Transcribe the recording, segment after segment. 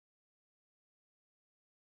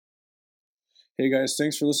Hey guys,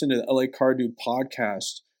 thanks for listening to the LA Car Dude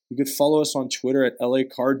podcast. You could follow us on Twitter at LA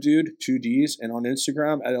Car Dude, 2Ds, and on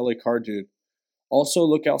Instagram at LA Car Dude. Also,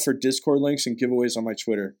 look out for Discord links and giveaways on my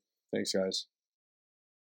Twitter. Thanks, guys.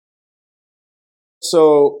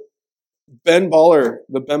 So, Ben Baller,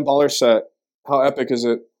 the Ben Baller set, how epic is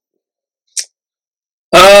it?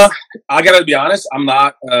 I gotta be honest, I'm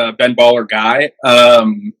not a Ben Baller guy.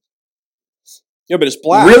 Yeah, but it's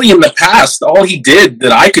black. Really, in the past, all he did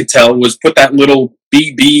that I could tell was put that little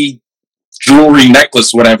BB jewelry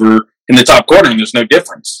necklace, whatever, in the top corner, and there's no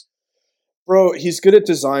difference. Bro, he's good at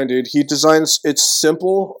design, dude. He designs, it's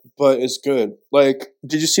simple, but it's good. Like,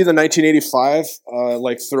 did you see the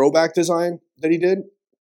 1985, throwback design that he did?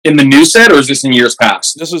 In the new set, or is this in years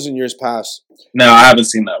past? This was in years past. No, I haven't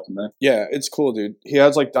seen that one, though. Yeah, it's cool, dude. He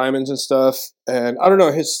has, like, diamonds and stuff, and I don't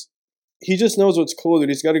know, he just knows what's cool, dude.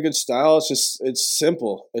 He's got a good style. It's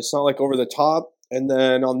simple. It's not, like, over the top. And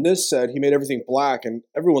then on this set, he made everything black, and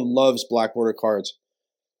everyone loves black border cards.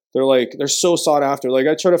 They're so sought after. Like,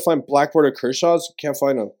 I try to find black border Kershaws, can't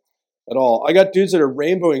find them at all. I got dudes that are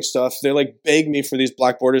rainbowing stuff. They, like, beg me for these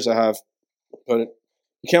black borders I have, but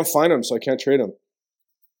you can't find them, so I can't trade them.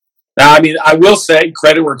 Now, I mean, I will say,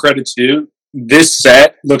 credit where credit's due, this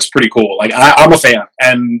set looks pretty cool. Like, I'm a fan,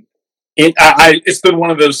 and it's been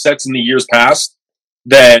one of those sets in the years past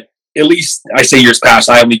that, at least I say years past,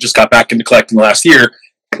 I only just got back into collecting last year,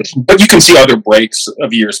 but you can see other breaks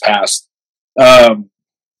of years past. Not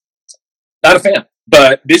a fan,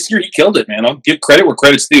 but this year he killed it, man. I'll give credit where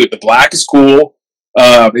credit's due. The black is cool.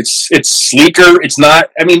 It's sleeker. It's not.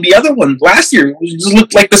 I mean, the other one last year just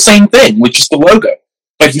looked like the same thing with just the logo.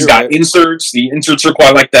 But he's got inserts. The inserts are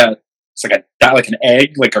quite like that. It's like an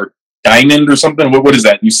egg, like a diamond or something. What is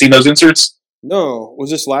that? You seen those inserts? No. Was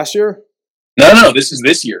this last year? No. This is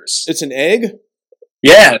this year's. It's an egg?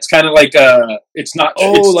 Yeah, it's kind of like it's not.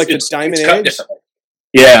 Oh, it's diamond eggs?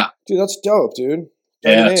 Yeah. Dude, that's dope, dude.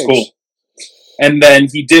 Diamond eggs. Cool. And then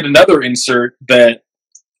he did another insert that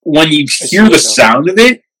when you hear the sound of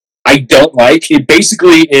it, I don't like. It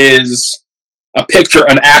basically is a picture,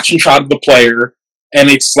 an action shot of the player, and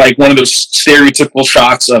it's like one of those stereotypical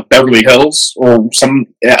shots of Beverly Hills or some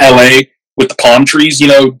LA with the palm trees,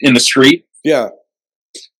 in the street. Yeah.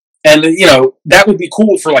 And, that would be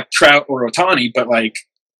cool for like Trout or Ohtani, but like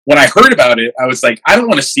when I heard about it, I was like, I don't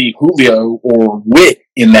want to see Julio or Witt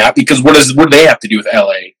in that because what do they have to do with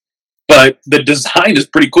LA? But the design is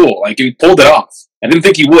pretty cool. Like, he pulled it off. I didn't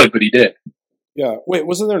think he would, but he did. Yeah. Wait,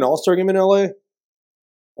 wasn't there an All-Star game in LA? I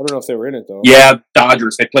don't know if they were in it, though. Yeah,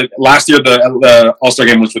 Dodgers. They played last year. The All-Star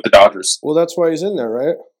game was with the Dodgers. Well, that's why he's in there,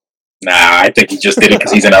 right? Nah, I think he just did it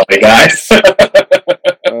because he's an LA guy.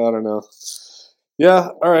 I don't know. Yeah,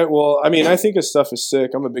 all right. Well, I mean, I think his stuff is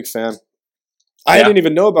sick. I'm a big fan. I didn't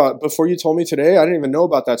even know before you told me today, I didn't even know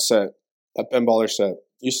about that set, that Ben Baller set.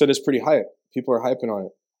 You said it's pretty hype. People are hyping on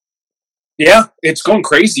it. Yeah, it's going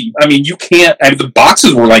crazy. I mean, you can't. The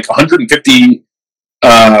boxes were like 150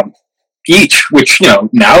 each, which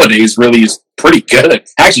nowadays really is pretty good.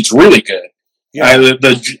 Actually, it's really good. Yeah.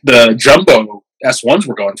 The jumbo S1s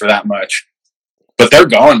were going for that much, but they're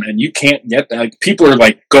gone, man. You can't get that. Like, people are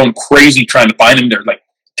like going crazy trying to find him. They're like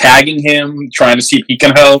tagging him, trying to see if he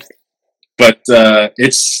can help. But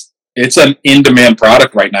it's an in-demand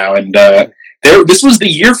product right now, and this was the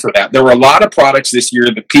year for that. There were a lot of products this year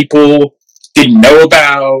that people didn't know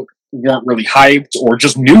about, weren't really hyped, or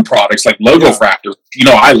just new products like Logo Fractor.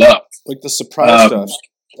 I love. Like the surprise stuff.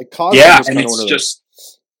 Like Cosmic was kind of one of those.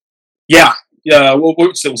 What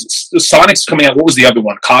was it? Sonic's coming out. What was the other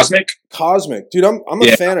one? Cosmic? Cosmic. Dude, I'm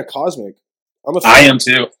a fan of Cosmic. I am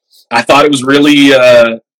too. I thought it was really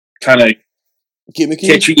kind of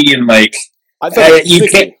kitschy and like... I thought you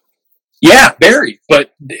can't... Yeah, very.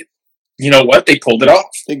 But you know what? They pulled it off.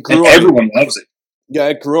 And everyone loves it. Yeah,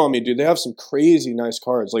 it grew on me, dude. They have some crazy nice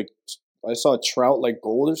cards. Like, I saw a Trout like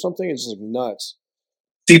gold or something. It's just like nuts.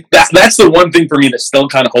 See, that's the one thing for me that still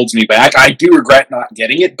kind of holds me back. I do regret not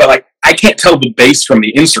getting it, but like I can't tell the base from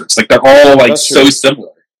the inserts. Like, they're all like so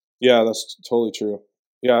similar. Yeah, that's totally true.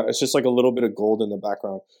 Yeah, it's just like a little bit of gold in the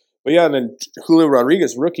background. But yeah, and then Julio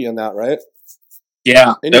Rodriguez, rookie on that, right?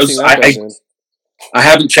 Yeah, those I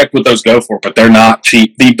haven't checked what those go for, but they're not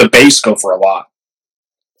cheap. The base go for a lot.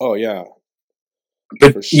 Oh yeah.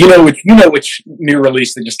 But sure. you know which new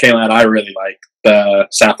release that just came out I really like, the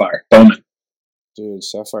Sapphire Bowman. Dude,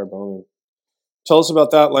 Sapphire Bowman. Tell us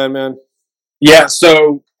about that, Landman. Yeah,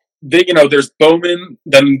 so there's Bowman,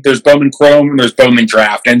 then there's Bowman Chrome, and there's Bowman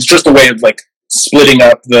Draft, and it's just a way of like splitting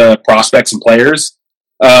up the prospects and players.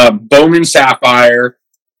 Bowman Sapphire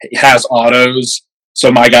has autos,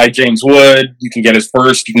 so my guy James Wood, you can get his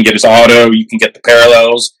first, you can get his auto, you can get the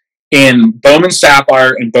parallels. in Bowman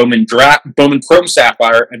Sapphire and Bowman Chrome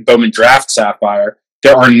Sapphire and Bowman Draft Sapphire,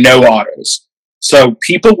 there are no autos. So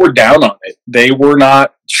people were down on it. They were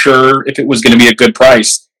not sure if it was going to be a good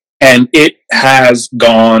price. And it has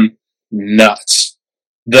gone nuts.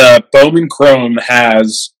 The Bowman Chrome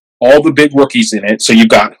has all the big rookies in it. So you've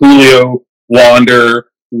got Julio,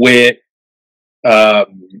 Wander, Witt,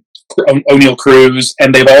 O'Neal Cruz,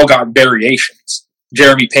 and they've all got variations.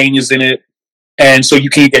 Jeremy Pena's in it. And so you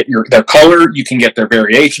can get their color, you can get their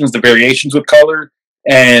variations, the variations with color.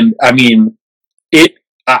 And I mean,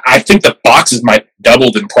 I think the boxes might have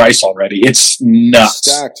doubled in price already. It's nuts.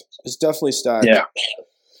 Stacked. It's definitely stacked. Yeah.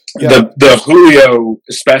 The Julio,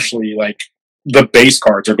 especially, like, the base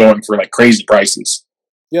cards are going for, like, crazy prices.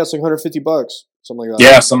 Yeah, it's like $150, something like that.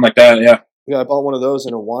 Yeah, something like that, yeah. Yeah, I bought one of those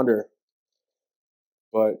in a Wander.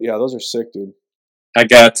 But, yeah, those are sick, dude. I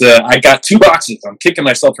got 2 boxes. I'm kicking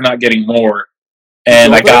myself for not getting more.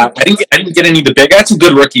 And I didn't get any of the big. I got some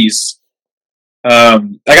good rookies. I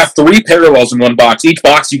got 3 parallels in one box. Each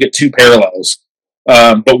box you get 2 parallels.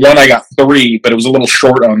 But one I got 3, but it was a little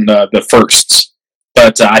short on the firsts.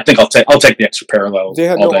 But I think I'll take the extra parallel. They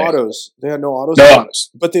had no autos. They had no autos. No autos.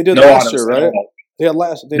 But they did last year, right? They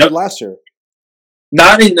did last year.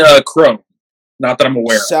 Not in Chrome. Not that I'm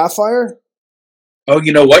aware of. Sapphire? Oh,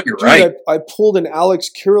 you know what? You're right. I pulled an Alex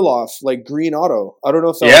Kirilloff, like, green auto. I don't know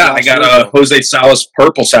if that was I got a Jose Salas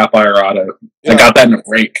purple Sapphire auto. Yeah. I got that in a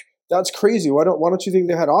break. That's crazy. Why don't you think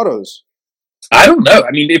they had autos? I don't know.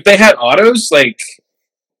 I mean, if they had autos, like,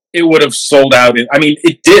 it would have sold out. I mean,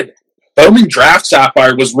 it did. Bowman Draft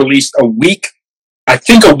Sapphire was released a week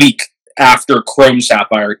after Chrome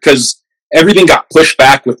Sapphire, because everything got pushed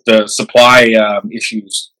back with the supply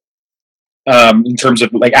issues in terms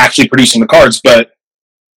of, like, actually producing the cards. But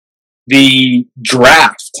the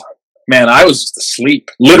draft, man, I was just asleep,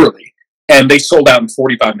 literally, and they sold out in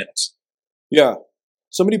 45 minutes. Yeah.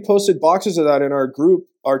 Somebody posted boxes of that in our group,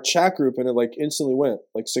 our chat group, and it, like, instantly went,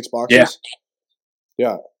 like, 6 boxes.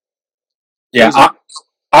 Yeah.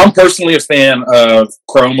 I'm personally a fan of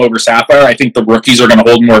Chrome over Sapphire. I think the rookies are going to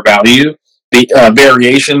hold more value. The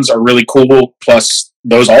variations are really cool, plus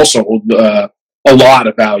those also hold a lot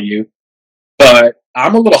of value. But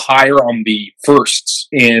I'm a little higher on the firsts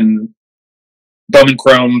in Bowman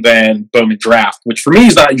Chrome than Bowman Draft, which for me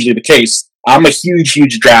is not usually the case. I'm a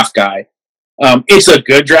huge draft guy. It's a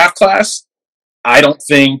good draft class. I don't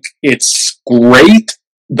think it's great,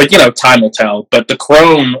 but, time will tell. But the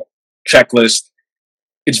Chrome checklist,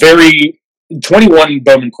 it's 21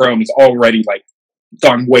 Bowman Chrome is already, like,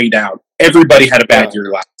 gone way down. Everybody had a bad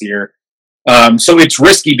year last year. So it's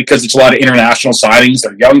risky because it's a lot of international signings.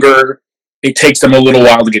 They're younger. It takes them a little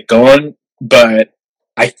while to get going, but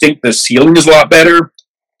I think the ceiling is a lot better.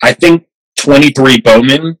 I think 23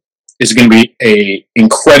 Bowman is going to be a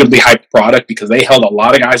incredibly hyped product because they held a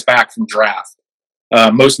lot of guys back from draft.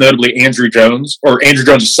 Most notably Andrew Jones'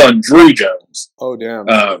 son, Drew Jones. Oh,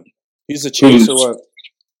 damn. He's a chase or what?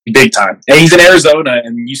 Big time. And he's in Arizona,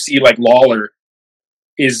 and you see, like, Lawler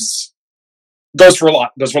goes for a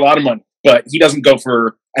lot of money, but he doesn't go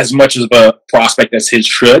for as much of a prospect as his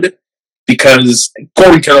should, because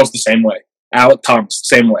Corbin Carroll's the same way. Alec Thomas,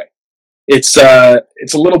 same way. It's a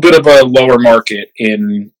little bit of a lower market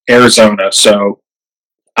in Arizona, so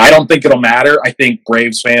I don't think it'll matter. I think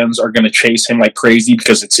Braves fans are going to chase him like crazy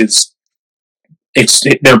because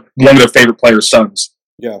they're one of their favorite players' sons.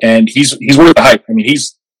 Yeah, and he's worth the hype. I mean,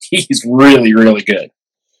 he's really, really good.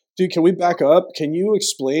 Dude, can we back up? Can you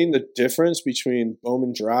explain the difference between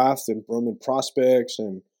Bowman Draft and Bowman Prospects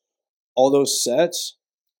and all those sets?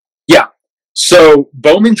 Yeah. So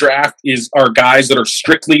Bowman Draft are guys that are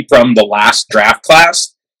strictly from the last draft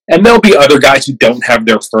class, and there'll be other guys who don't have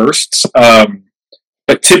their firsts.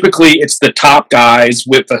 But typically it's the top guys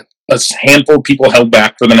with a handful of people held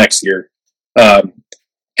back for the next year.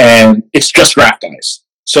 And it's just draft guys.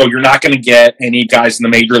 So you're not going to get any guys in the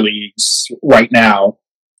major leagues right now.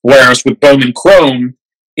 Whereas with Bowman Chrome,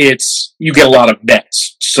 you get a lot of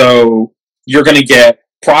vets. So you're going to get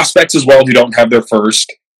prospects as well who don't have their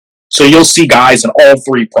first. So you'll see guys in all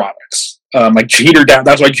 3 products. Like Jeter Downs,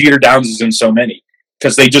 that's why Jeter Downs is in so many.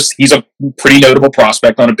 Because he's a pretty notable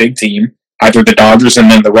prospect on a big team, either the Dodgers and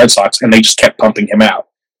then the Red Sox, and they just kept pumping him out.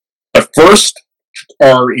 But first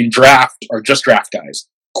in draft are just draft guys.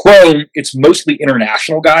 Chrome, it's mostly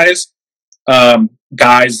international guys.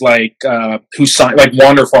 Guys like who signed, like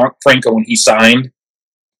Wander Franco when he signed.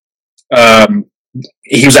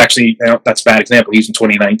 He was actually, that's a bad example. He was in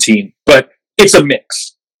 2019, but it's a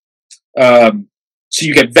mix. So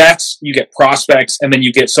you get vets, you get prospects, and then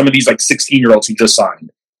you get some of these like 16-year-olds who just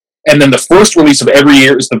signed. And then the first release of every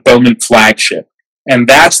year is the Bowman Flagship. And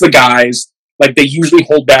that's the guys, like they usually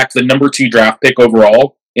hold back the number 2 draft pick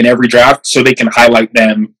overall in every draft so they can highlight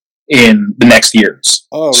them in the next years.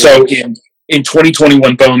 Oh, so really? in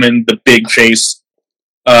 2021 Bowman, the big chase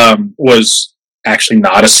was actually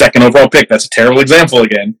not a second overall pick. That's a terrible example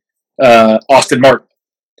again. Austin Martin.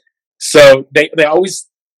 So they always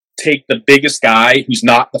take the biggest guy who's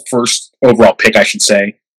not the first overall pick, I should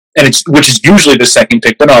say, which is usually the second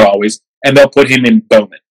pick, but not always, and they'll put him in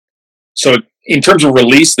Bowman. So in terms of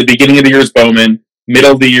release, the beginning of the year is Bowman,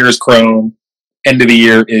 middle of the year is Chrome, end of the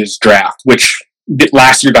year is Draft, which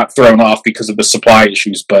last year got thrown off because of the supply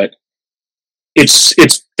issues, but it's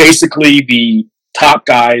basically the top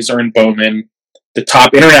guys are in Bowman, the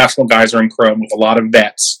top international guys are in Chrome with a lot of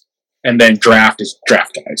vets, and then Draft is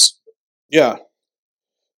draft guys. Yeah.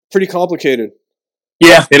 Pretty complicated.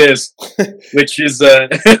 Yeah, it is. Which is,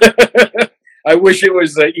 I wish it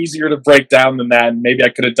was easier to break down than that, and maybe I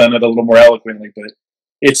could have done it a little more eloquently, but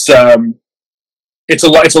it's a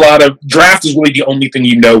lot of, draft is really the only thing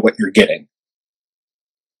you know what you're getting.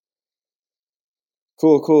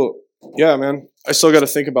 Cool. Yeah, man. I still got to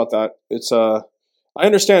think about that. It's I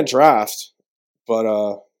understand draft, but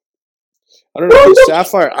I don't know.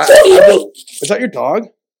 Sapphire. Is that your dog?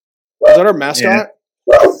 Is that our mascot?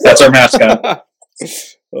 Yeah. That's our mascot.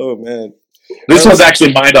 Oh man. This was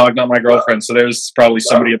actually my dog, not my girlfriend. So there's probably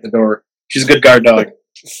somebody at the door. She's a good guard dog.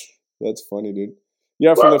 That's funny, dude.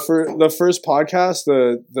 Yeah, from the first podcast,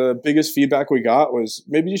 the biggest feedback we got was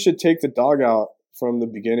maybe you should take the dog out from the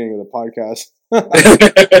beginning of the podcast.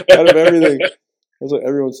 Out of everything, that's what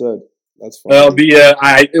everyone said. That's funny. Well,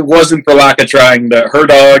 it wasn't for lack of trying. Her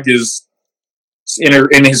dog is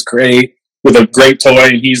in his crate with a great toy,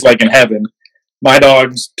 and he's like in heaven. My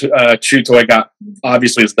dog's chew toy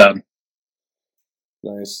obviously is done.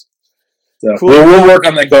 Nice. So Cool. we'll work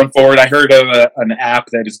on that going forward. I heard of an app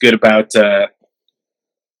that is good about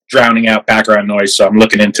drowning out background noise, so I'm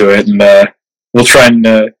looking into it, and we'll try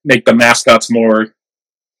and make the mascots more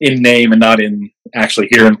in name and not in actually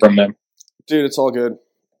hearing from them. Dude, it's all good.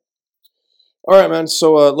 All right, man.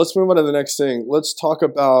 So let's move on to the next thing. Let's talk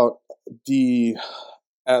about the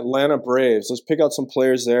Atlanta Braves. Let's pick out some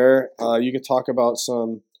players there. You could talk about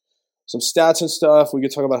some stats and stuff. We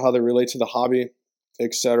could talk about how they relate to the hobby,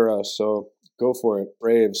 etc. So go for it,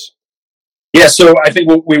 Braves. Yeah, so I think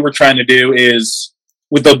what we were trying to do is,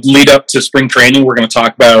 with the lead up to spring training, we're going to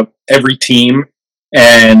talk about every team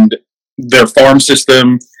and their farm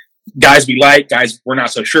system, guys we like, guys we're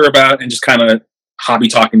not so sure about, and just kind of hobby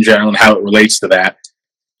talk in general and how it relates to that.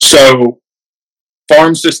 So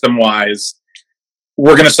farm system wise,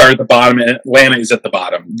 we're going to start at the bottom, and Atlanta is at the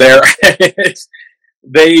bottom.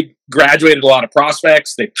 They graduated a lot of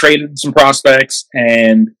prospects. They've traded some prospects,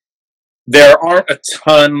 and there aren't a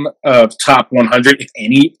ton of top 100, if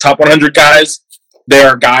any, top 100 guys. There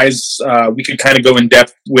are guys we could kind of go in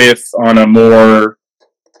depth with on a more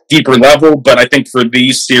deeper level, but I think for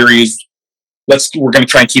these series, we're going to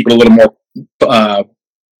try and keep it a little more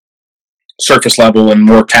surface level and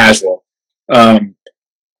more casual.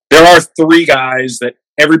 There are 3 guys that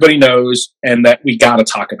everybody knows and that we got to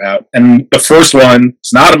talk about. And the first one,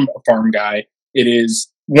 it's not a farm guy. It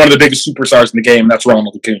is one of the biggest superstars in the game. That's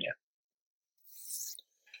Ronald Acuna.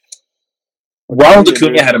 Ronald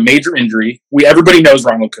Acuna had a major injury. Everybody knows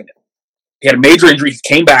Ronald Acuna. He had a major injury. He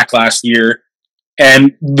came back last year,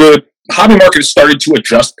 and the hobby market has started to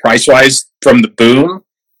adjust price-wise from the boom.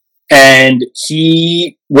 And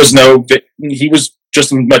he was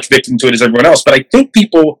just as much victim to it as everyone else. But I think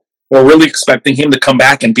people were really expecting him to come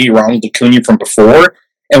back and be Ronald Acuna from before.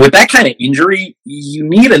 And with that kind of injury, you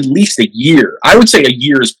need at least a year. I would say a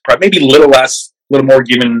year is probably maybe a little less, a little more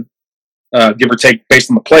given, give or take based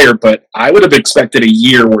on the player. But I would have expected a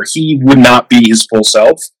year where he would not be his full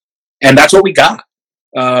self. And that's what we got.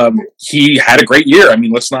 He had a great year. I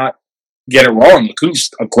mean, let's not get it wrong. Acuna's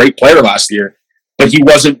a great player last year, but he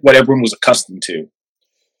wasn't what everyone was accustomed to.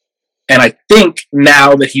 And I think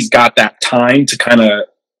now that he's got that time to kind of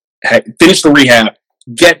finish the rehab,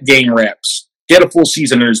 get game reps, get a full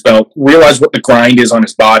season under his belt, realize what the grind is on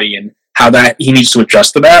his body and how that he needs to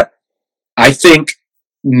adjust to that, I think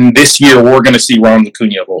this year we're going to see Ronald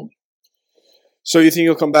Acuna hold. So you think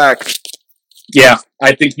he'll come back? Yeah,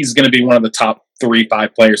 I think he's going to be one of the top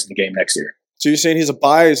 3-5 players in the game next year. So you're saying he's a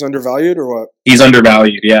buy, he's undervalued, or what? He's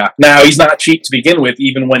undervalued, yeah. Now, he's not cheap to begin with,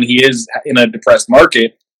 even when he is in a depressed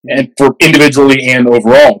market, and for individually and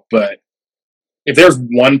overall. But if there's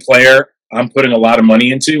one player I'm putting a lot of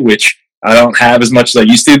money into, which I don't have as much as I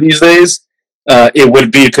used to these days, it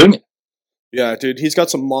would be Acuna. Yeah, dude, he's got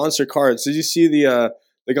some monster cards. Did you see the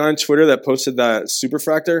guy on Twitter that posted that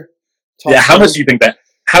Superfractor? Yeah, how much do you think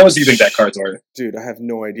How much do you think that card's worth? Dude, I have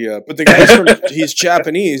no idea. But the guy's he's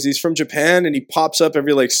Japanese. He's from Japan, and he pops up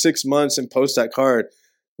every 6 months and posts that card.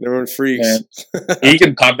 And everyone freaks. You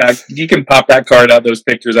can pop that card out, those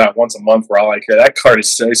pictures out once a month for all I care. That card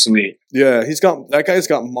is so sweet. Yeah, that guy's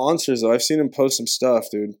got monsters though. I've seen him post some stuff,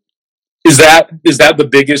 dude. Is that the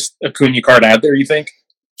biggest Acuna card out there, you think?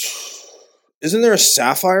 Isn't there a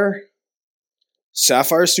Sapphire?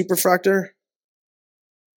 Sapphire Superfractor?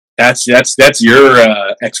 That's your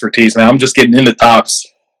expertise, man. I'm just getting into tops.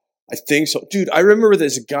 I think so. Dude, I remember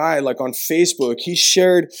this guy on Facebook.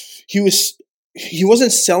 He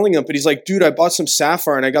wasn't selling them, but he's like, dude, I bought some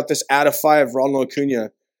Sapphire and I got this out of 5 Ronald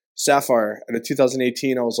Acuna Sapphire at a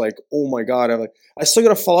 2018. I was like, oh my God. I still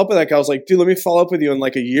got to follow up with that guy. I was like, dude, let me follow up with you in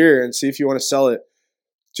a year and see if you want to sell it.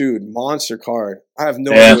 Dude, monster card. I have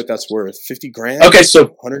no idea what that's worth. 50 grand? Okay, so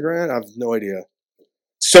 100 grand? I have no idea.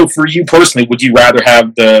 So for you personally, would you rather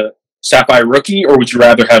have the Sapphire Rookie or would you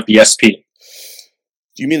rather have the SP?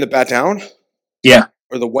 Do you mean the bat down? Yeah.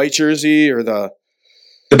 Or the white jersey or the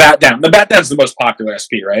bat down? The bat down's the most popular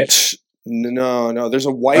SP, right? No. There's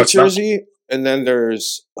a white jersey and then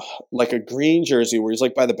there's a green jersey where he's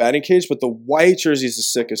by the batting cage, but the white jersey is the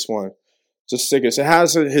sickest one. It's the sickest. It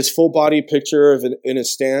has his full body picture in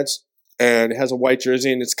his stance and it has a white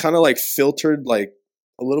jersey and it's kind of filtered a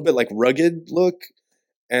little bit rugged look.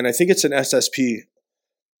 And I think it's an SSP.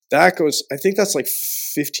 That goes, I think that's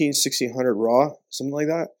 15, 1600 raw, something like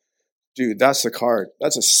that. Dude, that's the card.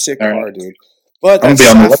 That's a sick card, dude. But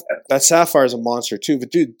that Sapphire is a monster too.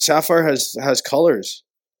 But dude, Sapphire has colors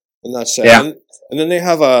in that set. Yeah. And then they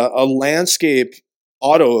have a landscape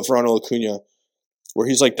auto of Ronald Acuna where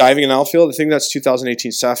he's diving in the outfield. I think that's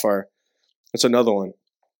 2018 Sapphire. That's another one.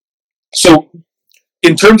 So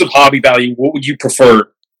in terms of hobby value, what would you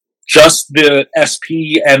prefer? Just the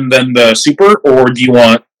SP and then the Super, or do you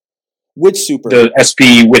want which Super? The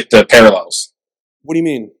SP with the parallels? What do you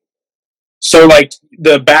mean? So,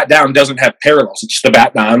 the bat down doesn't have parallels; it's just the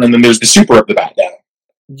bat down, and then there's the Super of the bat down.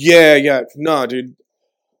 Yeah. No, dude.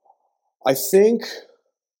 I think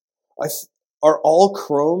are all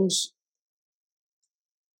chromes.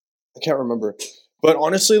 I can't remember, but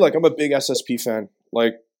honestly, I'm a big SSP fan.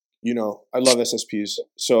 I love SSPs,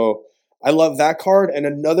 so. I love that card, and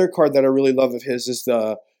another card that I really love of his is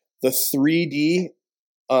the 3D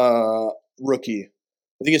rookie.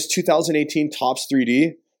 I think it's 2018 Topps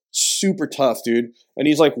 3D. Super tough, dude. And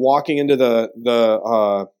he's walking into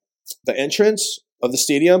the entrance of the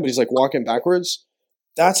stadium, but he's walking backwards.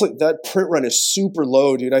 That's that print run is super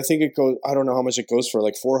low, dude. I think it goes. I don't know how much it goes for,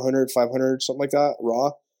 400, 500, something like that,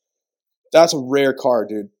 raw. That's a rare card,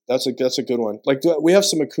 dude. That's a good one. We have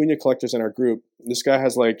some Acuna collectors in our group. This guy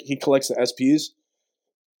has he collects the SPs.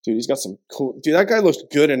 Dude, he's got some cool. Dude, that guy looks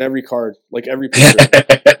good in every card, every picture.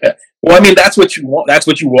 Well, I mean, that's what you want. That's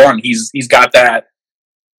what you want. He's got that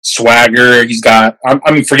swagger. He's got.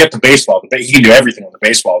 Forget the baseball. He can do everything on the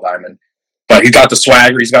baseball diamond. But he's got the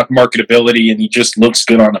swagger. He's got the marketability, and he just looks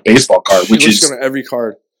good on a baseball card. Which is good on every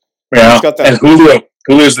card. Yeah, got that. And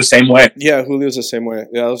Julio's the same way. Yeah, Julio's the same way.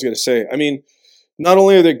 Yeah, I was gonna say. I mean, not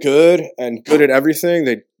only are they good and good at everything,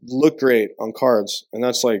 they look great on cards, and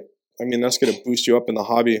that's that's gonna boost you up in the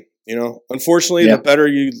hobby. Unfortunately, the better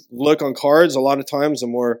you look on cards, a lot of times, the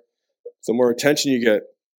more attention you get.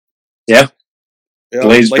 Yeah.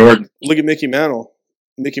 Blaze Jordan. Look at Mickey Mantle.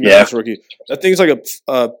 Mickey Mantle's rookie. That thing's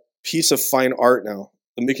a piece of fine art now.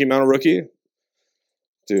 The Mickey Mantle rookie.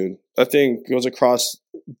 Dude, that thing goes across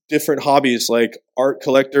different hobbies art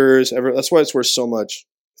collectors. That's why it's worth so much.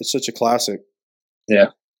 It's such a classic.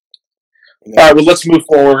 Yeah. All right, well, let's move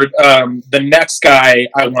forward. The next guy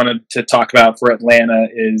I wanted to talk about for Atlanta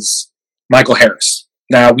is Michael Harris.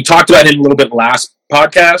 Now, we talked about him a little bit last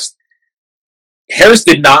podcast. Harris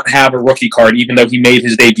did not have a rookie card, even though he made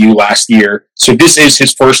his debut last year. So this is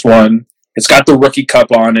his first one. It's got the rookie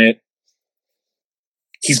cup on it.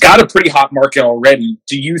 He's got a pretty hot market already.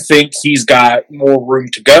 Do you think he's got more room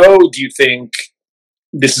to go? Do you think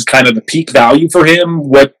this is kind of the peak value for him?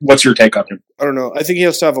 What's your take on him? I don't know. I think he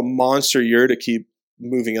has to have a monster year to keep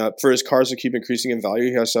moving up. For his cars to keep increasing in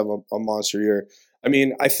value, he has to have a monster year. I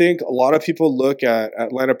mean, I think a lot of people look at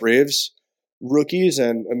Atlanta Braves rookies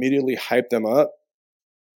and immediately hype them up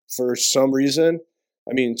for some reason.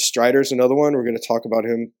 I mean, Strider's another one. We're going to talk about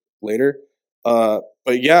him later. But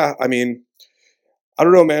yeah, I mean, I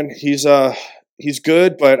don't know, man. He's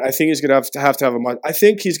good, but I think he's gonna have to have a month. I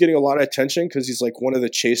think he's getting a lot of attention because he's one of the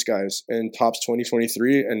chase guys in Topps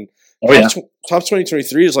 2023, and Topps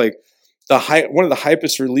 2023 is one of the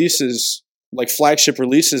hypest releases, flagship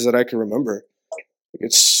releases that I can remember.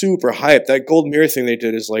 It's super hype. That gold mirror thing they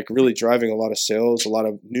did is really driving a lot of sales, a lot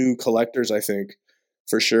of new collectors, I think,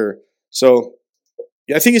 for sure. So,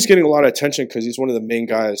 yeah, I think he's getting a lot of attention because he's one of the main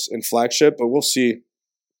guys in flagship, but we'll see.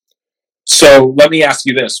 So let me ask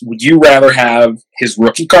you this. Would you rather have his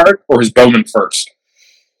rookie card or his Bowman first?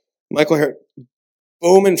 Michael Harris,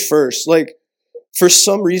 Bowman first. Like, for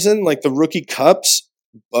some reason, like the rookie cups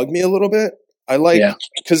bug me a little bit. I like,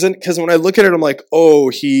 because when I look at it, I'm like, oh,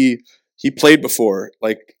 he played before.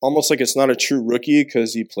 Like, almost like it's not a true rookie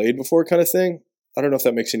because he played before kind of thing. I don't know if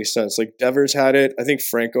that makes any sense. Like, Devers had it. I think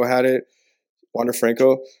Franco had it. Wander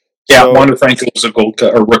Franco. Yeah, so, Wander Franco was a gold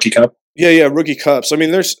cup or rookie cup. Yeah, rookie cups. I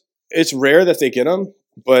mean, it's rare that they get them,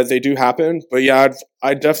 but they do happen. But yeah,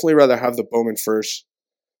 I'd definitely rather have the Bowman first,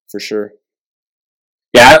 for sure.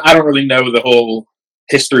 Yeah, I don't really know the whole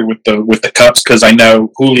history with the cups because I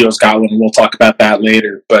know Julio's got one, and we'll talk about that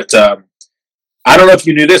later. But I don't know if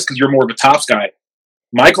you knew this because you're more of a Topps guy.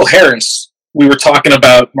 Michael Harris, we were talking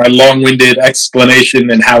about my long-winded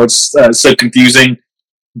explanation and how it's so confusing.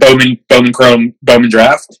 Bowman Chrome, Bowman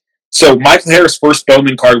Draft. So Michael Harris' first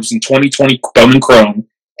Bowman card was in 2020 Bowman Chrome,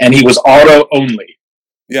 and he was auto only.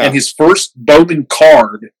 Yeah. And his first Bowman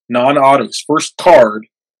card, non-auto, his first card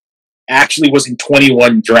actually was in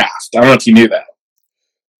 21 Draft. I don't know if you knew that.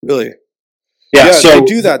 Really? Yeah, so they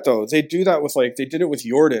do that though. They do that with they did it with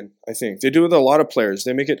Jordan, I think. They do it with a lot of players.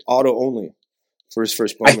 They make it auto only for his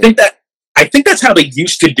first Bowman. I think that's how they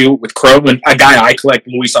used to do it with Chrome, and a guy I collect,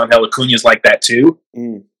 Luis Angel Acuna, is like that too.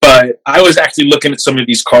 Mm. But I was actually looking at some of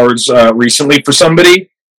these cards recently for somebody,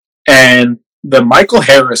 and the Michael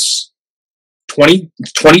Harris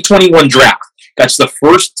 2021 draft, that's the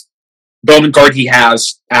first Bowman card he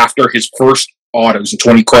has after his first autos in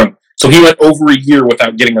 20 Chrome. So he went over a year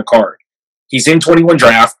without getting a card. He's in 21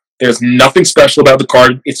 draft. There's nothing special about the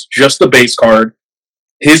card. It's just the base card.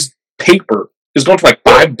 His paper is going for like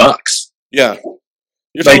 $5. Yeah.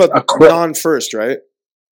 You're talking about a non-first, right?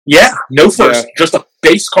 Yeah, no first. Yeah. Just a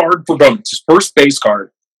base card for Bowman. It's his first base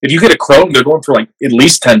card. If you get a Chrome, they're going for like at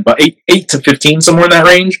least 10, but 8 to 15, somewhere in that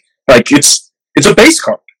range. Like it's a base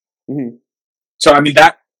card. Mm-hmm. So I mean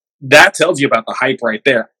that tells you about the hype right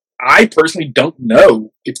there. I personally don't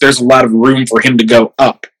know if there's a lot of room for him to go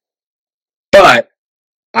up. But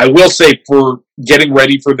I will say for getting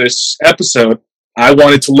ready for this episode, I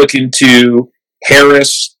wanted to look into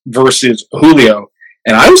Harris versus Julio,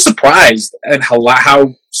 and I was surprised at how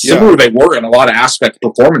similar they were in a lot of aspects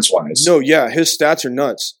performance-wise. No, yeah, his stats are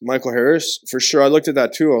nuts. Michael Harris, for sure. I looked at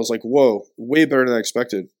that too. I was like, whoa, way better than I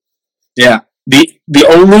expected. Yeah. The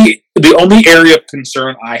only area of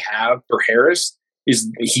concern I have for Harris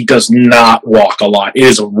is he does not walk a lot. It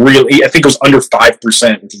is I think it was under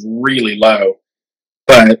 5%, which is really low.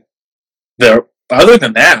 But other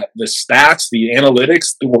than that, the stats, the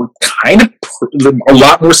analytics, they were kind of a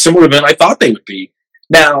lot more similar than I thought they would be.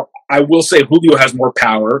 Now, I will say Julio has more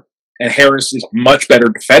power, and Harris is a much better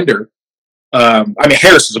defender. I mean,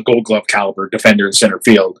 Harris is a Gold Glove caliber defender in center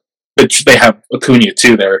field, but they have Acuna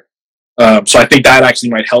too there. So I think that actually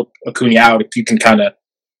might help Acuna out if you can kind of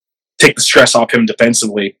take the stress off him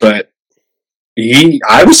defensively. But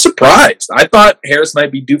I was surprised. I thought Harris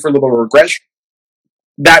might be due for a little regression.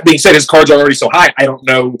 That being said, his cards are already so high, I don't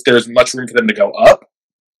know if there's much room for them to go up.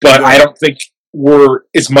 But I don't think we're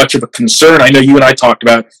as much of a concern. I know you and I talked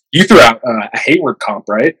about, you threw out a Hayward comp,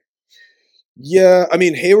 right? Yeah, I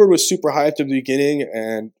mean, Hayward was super high at the beginning,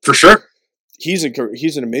 and for sure, he's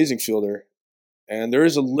an amazing fielder. And there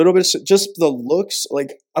is a little bit of just the looks.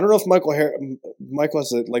 Like, I don't know if Michael has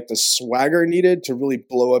the swagger needed to really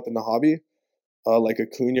blow up in the hobby, like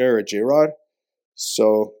Acuna or a J-Rod.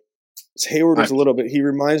 So Hayward was he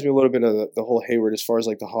reminds me a little bit of the whole Hayward as far as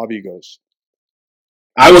like the hobby goes.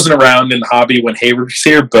 I wasn't around in the hobby when Hayward was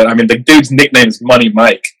here, but I mean, the dude's nickname is Money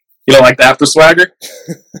Mike. You don't like that for swagger?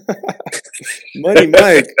 Money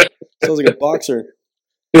Mike. Sounds like a boxer.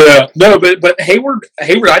 Yeah, no, but Hayward,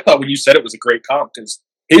 I thought when you said it was a great comp because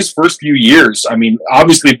his first few years, I mean,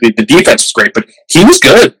 obviously the defense was great, but he was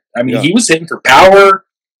good. I mean, he was hitting for power.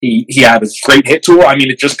 He had a great hit tool. I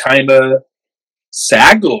mean, it just kind of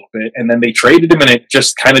sagged a little bit, and then they traded him, and it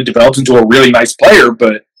just kind of developed into a really nice player,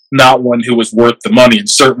 but not one who was worth the money, and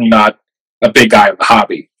certainly not a big guy in the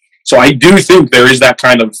hobby. So I do think there is that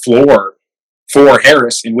kind of floor for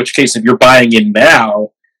Harris, in which case if you're buying in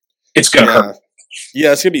now, it's going to hurt.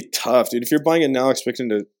 Yeah, it's going to be tough, dude. If you're buying it now expecting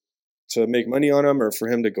to make money on him or for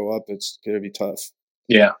him to go up, it's going to be tough.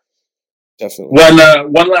 Yeah. Definitely.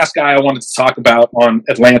 One last guy I wanted to talk about on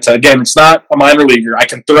Atlanta. Again, it's not a minor leaguer. I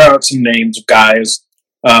can throw out some names of guys,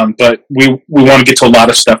 but we want to get to a lot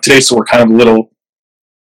of stuff today, so we're kind of a little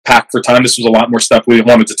packed for time. This was a lot more stuff we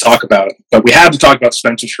wanted to talk about, but we had to talk about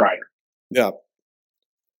Spencer Strider. Yeah.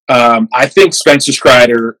 I think Spencer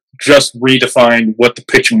Strider just redefined what the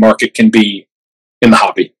pitching market can be in the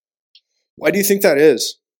hobby. Why do you think that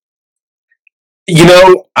is?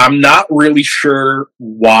 I'm not really sure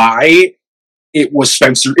why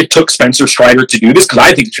it took Spencer Strider to do this, because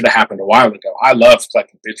I think it should have happened a while ago. I love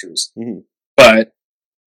collecting pitchers. Mm-hmm. But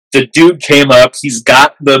the dude came up, he's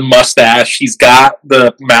got the mustache, he's got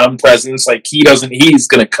the mound presence, like he's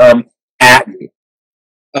gonna come at you.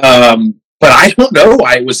 But I don't know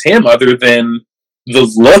why it was him, other than the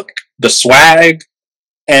look, the swag,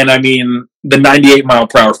 and I mean, the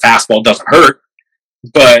 98-mile-per-hour fastball doesn't hurt.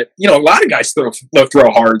 But, a lot of guys throw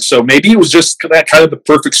hard, so maybe it was just that kind of the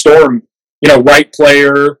perfect storm, right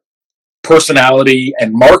player, personality,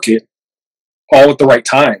 and market all at the right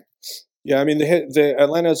time. Yeah, I mean, the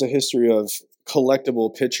Atlanta has a history of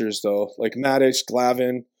collectible pitchers, though, like Maddox,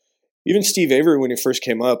 Glavine, even Steve Avery when he first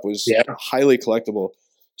came up was highly collectible.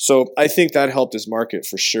 So I think that helped his market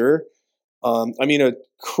for sure. I mean, a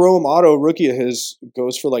Chrome Auto rookie of his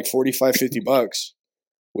goes for like $45-$50,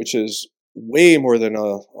 which is way more than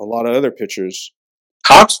a lot of other pitchers.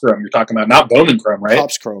 Topps Chrome, you're talking about, not Bowman Chrome, right?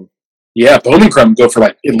 Topps Chrome. Yeah, Bowman Chrome go for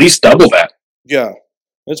like at least double that. Yeah,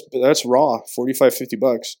 that's raw,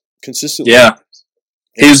 $45-$50 consistently. Yeah,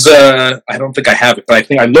 his I don't think I have it, but I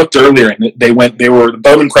think I looked earlier and they were the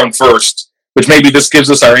Bowman Chrome first, which maybe this gives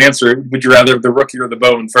us our answer. Would you rather the rookie or the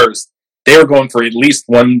Bowman first? They were going for at least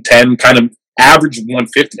 110, kind of average of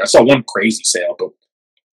 150. I saw one crazy sale, but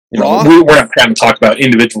we're not trying to talk about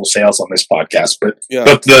individual sales on this podcast, but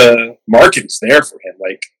the market is there for him.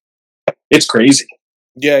 Like, it's crazy.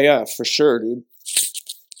 Yeah, for sure, dude.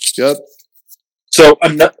 Yep. So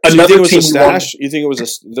another team stash. You think it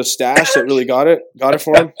was the stash that really got it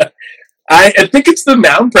for him? I think it's the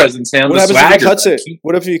mound presence, man. What happens if he cuts it?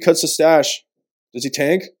 What if he cuts the stash? Does he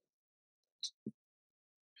tank?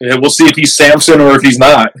 Yeah, we'll see if he's Samson or if he's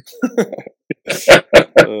not.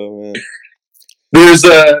 Oh man. There's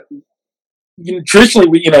traditionally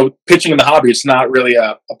pitching in the hobby, it's not really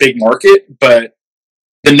a big market, but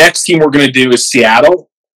the next team we're going to do is Seattle,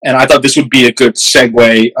 and I thought this would be a good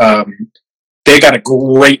segue. They got a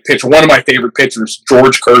great pitcher, one of my favorite pitchers,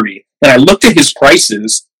 George Kirby, and I looked at his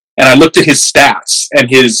prices, and I looked at his stats and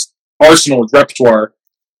his arsenal, his repertoire,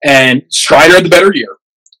 and Strider had the better year.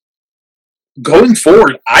 Going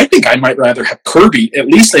forward, I think I might rather have Kirby, at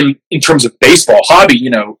least in terms of baseball. Hobby,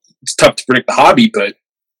 it's tough to predict the hobby, but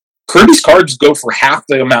Kirby's cards go for half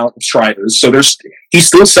the amount of Strider's, so he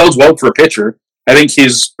still sells well for a pitcher. I think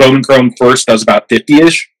his Bowman Chrome first does about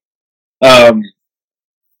 50-ish.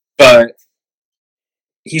 But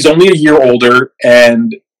he's only a year older,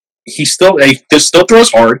 and he still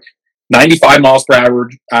throws hard, 95 miles per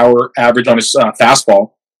hour average on his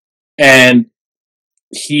fastball, and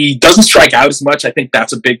he doesn't strike out as much. I think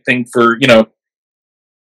that's a big thing for,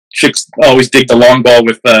 chicks always dig the long ball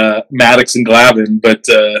with Maddox and Glavine, but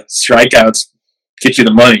strikeouts get you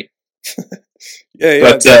the money. Yeah.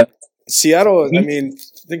 But Seattle, I mean,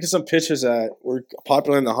 think of some pitchers that were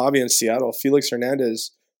popular in the hobby in Seattle. Felix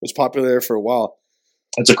Hernandez was popular there for a while.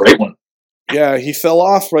 That's a great one. Yeah, he fell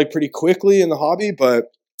off pretty quickly in the hobby,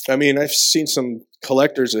 but I mean, I've seen some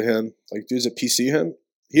collectors of him, like dudes that PC him.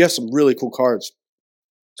 He has some really cool cards.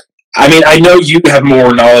 I mean, I know you have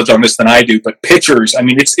more knowledge on this than I do, but pitchers, I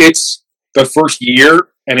mean, it's the first year,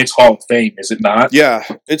 and it's Hall of Fame, is it not? Yeah,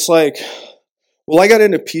 it's I got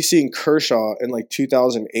into PCing Kershaw in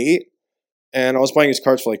 2008, and I was buying his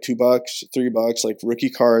cards for $2, $3, like rookie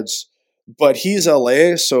cards. But he's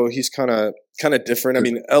LA, so he's kind of different. I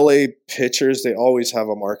mean, LA pitchers, they always have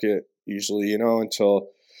a market usually, until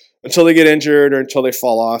they get injured or until they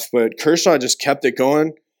fall off. But Kershaw just kept it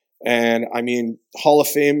going. And I mean, Hall of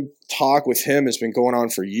Fame talk with him has been going on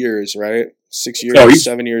for years, right? 6 years,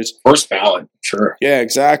 7 years. First ballot, sure. Yeah,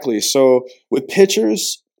 exactly. So with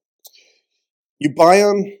pitchers, you buy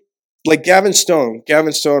them like Gavin Stone.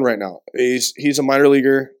 Gavin Stone right now, he's a minor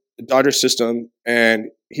leaguer, Dodger system,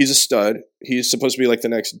 and he's a stud. He's supposed to be the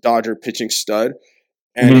next Dodger pitching stud.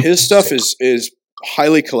 And his stuff is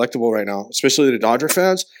highly collectible right now, especially the Dodger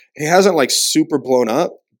fans. He hasn't super blown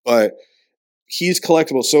up, but he's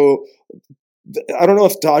collectible. So I don't know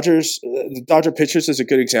if the Dodger pitchers is a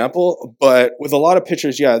good example, but with a lot of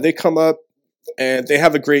pitchers, yeah, they come up and they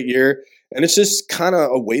have a great year, and it's just kind of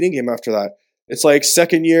a waiting game after that. It's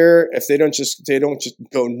second year, if they don't just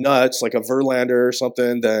go nuts like a Verlander or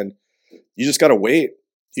something, then you just got to wait.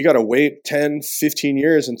 You got to wait 10, 15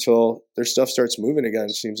 years until their stuff starts moving again,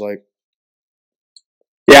 it seems like.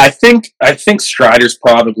 Yeah, I think Strider's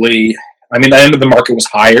probably, I mean, the end of the market was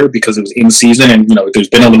higher because it was in season and, there's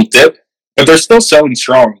been a little dip, but they're still selling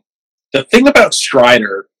strong. The thing about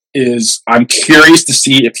Strider is I'm curious to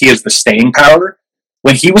see if he has the staying power.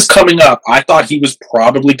 When he was coming up, I thought he was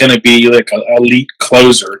probably going to be like an elite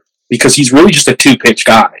closer because he's really just a two-pitch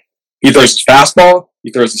guy. He throws his fastball,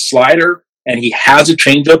 he throws his slider, and he has a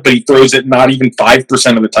changeup, but he throws it not even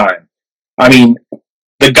 5% of the time. I mean,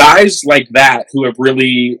 the guys like that who have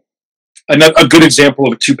really... A good example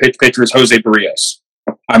of a two-pitch pitcher is Jose Barrios.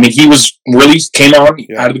 I mean, he was really came on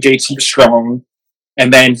out of the gates, he was strong,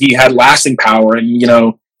 and then he had lasting power, and, you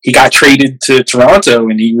know, he got traded to Toronto,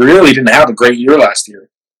 and he really didn't have a great year last year.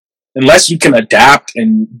 Unless you can adapt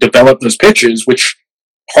and develop those pitches, which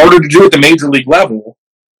harder to do at the major league level,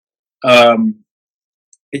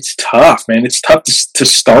 it's tough, man. It's tough to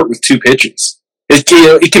start with two pitches. It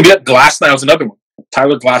can be Glasnow's another one.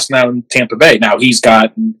 Tyler Glasnow in Tampa Bay. Now, he's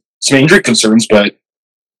got some injury concerns, but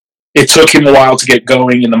it took him a while to get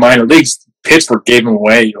going in the minor leagues. Pittsburgh gave him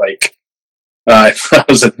away. That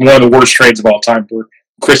was one of the worst trades of all time for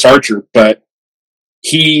Chris Archer, but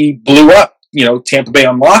he blew up. You know, Tampa Bay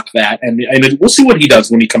unlocked that, and we'll see what he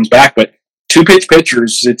does when he comes back. But two-pitch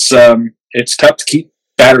pitchers, it's tough to keep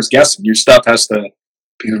batters guessing. Your stuff has to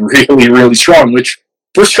be really, really strong, which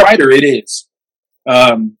for Strider it is.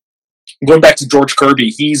 Going back to George Kirby,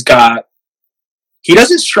 he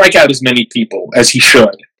doesn't strike out as many people as he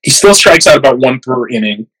should. He still strikes out about one per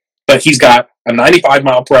inning, but he's got a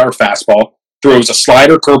 95-mile-per-hour fastball, throws a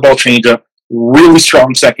slider, curveball, changeup, really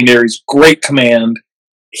strong secondaries, great command.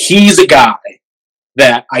 He's a guy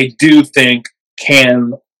that I do think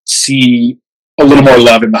can see a little more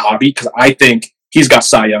love in the hobby because I think he's got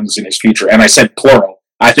Cy Youngs in his future. And I said plural.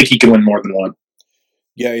 I think he can win more than one.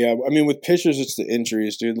 Yeah. I mean, with pitchers, it's the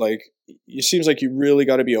injuries, dude. Like, it seems like you really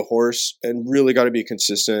got to be a horse and really got to be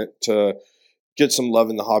consistent to get some love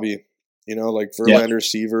in the hobby. You know, like Verlander,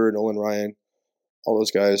 Seaver, Nolan Ryan, all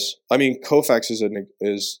those guys. I mean, Koufax is an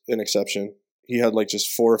exception. He had like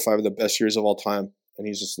just 4 or 5 of the best years of all time, and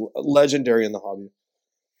he's just legendary in the hobby.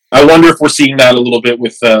 I wonder if we're seeing that a little bit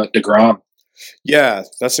with DeGrom. Yeah,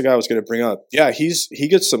 that's the guy I was going to bring up. Yeah, he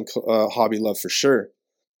gets some hobby love for sure.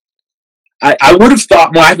 I would have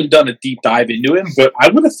thought, I haven't done a deep dive into him, but I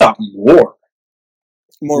would have thought more.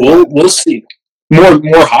 We'll see. More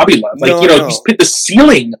hobby love. He's hit the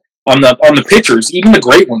ceiling on the pitchers, even the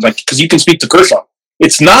great ones, like, because you can speak to Kershaw.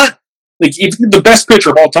 It's not, like, if you're the best pitcher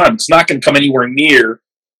of all time, it's not going to come anywhere near,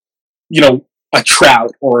 you know, a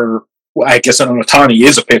Trout or, well, I guess I don't know, Ohtani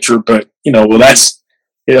is a pitcher, but, you know, well, that's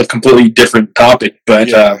a completely different topic. But,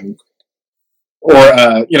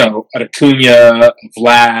 you know, an Acuna,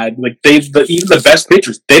 Vlad, like even the best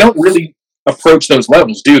pitchers, they don't really approach those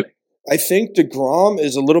levels, do they? I think DeGrom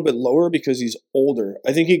is a little bit lower because he's older.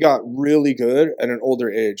 I think he got really good at an older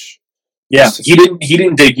age. Yeah, he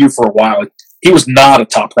didn't debut for a while. He was not a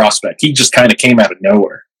top prospect. He just kind of came out of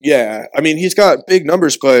nowhere. Yeah, I mean, he's got big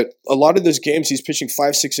numbers, but a lot of those games he's pitching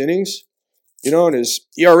 5-6 innings, you know, and his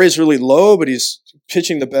ERA is really low, but he's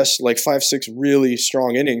pitching the best, like 5-6 really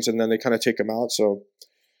strong innings, and then they kind of take him out. So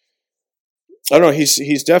I don't know.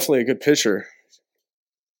 He's definitely a good pitcher.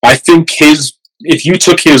 I think if you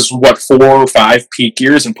took his 4 or 5 peak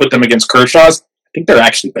years and put them against Kershaw's, I think they're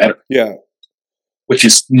actually better. Yeah, which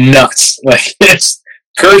is nuts. Like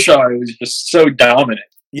Kershaw was just so dominant.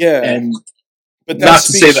 Yeah, but not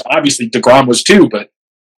to say that obviously DeGrom was too, but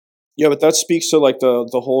yeah, but that speaks to like the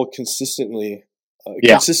whole consistency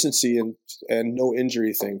and no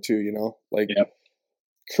injury thing too. You know, like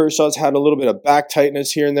Kershaw's had a little bit of back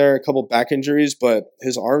tightness here and there, a couple back injuries, but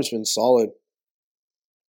his arm's been solid.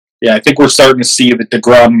 Yeah, I think we're starting to see that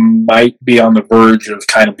DeGrom might be on the verge of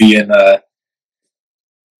kind of being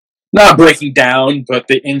not breaking down, but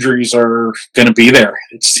the injuries are going to be there.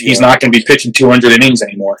 He's not going to be pitching 200 innings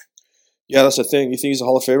anymore. Yeah, that's the thing. You think he's a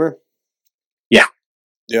Hall of Famer? Yeah.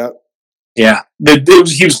 Yeah. Yeah.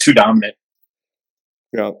 He was too dominant.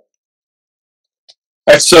 Yeah. All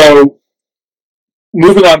right, so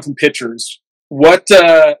moving on from pitchers, one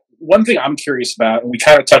thing I'm curious about, and we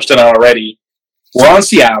kind of touched on it already, we're on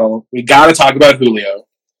Seattle. We got to talk about Julio.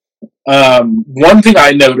 One thing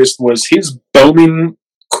I noticed was his Bowman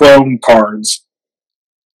Chrome cards,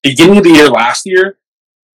 beginning of the year last year,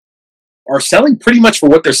 are selling pretty much for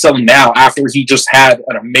what they're selling now after he just had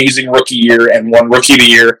an amazing rookie year and won Rookie of the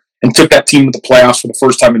Year and took that team to the playoffs for the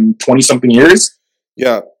first time in 20-something years.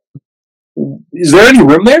 Yeah. Is there any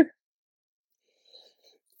room there?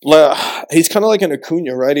 He's kind of like an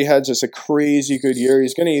Acuna, right? He had just a crazy good year.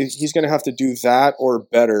 He's gonna have to do that or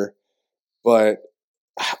better. But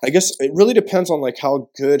I guess it really depends on like how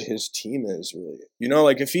good his team is, really. You know,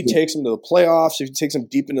 like if he takes him to the playoffs, if he takes him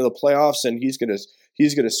deep into the playoffs, then he's gonna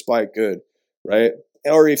spike good, right?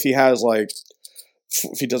 Or if he has like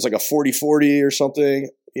if he does like a 40-40 or something,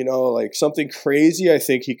 like something crazy. I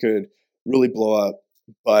think he could really blow up,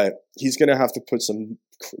 but he's going to have to put some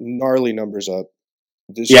gnarly numbers up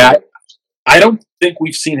this year. I don't think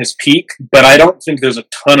we've seen his peak, but I don't think there's a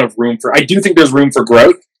ton of room I do think there's room for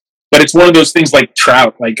growth, but it's one of those things like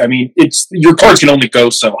Trout. Like, I mean, your cards can only go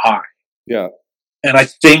so high. Yeah. And I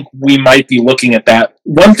think we might be looking at that.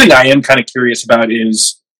 One thing I am kind of curious about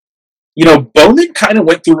is, Bowman kind of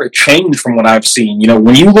went through a change from what I've seen.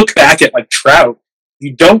 When you look back at like Trout,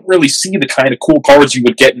 you don't really see the kind of cool cards you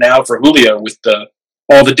would get now for Julio with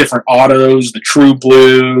all the different autos, the True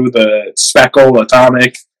Blue, the Speckle,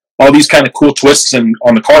 Atomic, all these kind of cool twists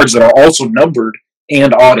on the cards that are also numbered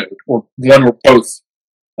and autoed, or one or both.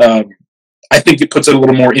 I think it puts it a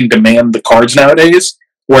little more in demand, the cards nowadays.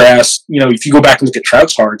 Whereas, if you go back and look at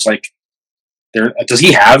Trout's cards, like, does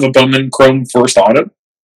he have a Bowman Chrome first auto?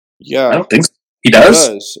 Yeah. I don't think so. He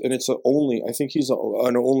does? And it's I think he's an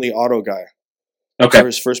only auto guy. Okay. For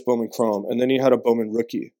his first Bowman Chrome. And then he had a Bowman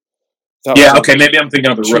Rookie. Okay, maybe I'm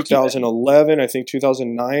thinking of the rookie. 2011, I think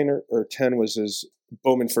 2009 or 10 was his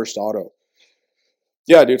Bowman first auto.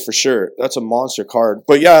 Yeah, dude, for sure. That's a monster card.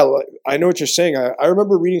 But yeah, I know what you're saying. I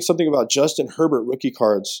remember reading something about Justin Herbert rookie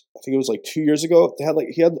cards. I think it was like 2 years ago.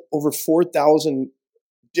 He had over 4,000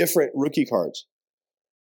 different rookie cards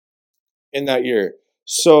in that year.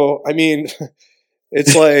 So, I mean,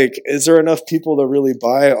 it's like, is there enough people to really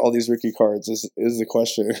buy all these rookie cards is the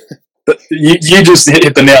question. You just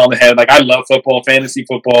hit the nail on the head. Like, I love football, fantasy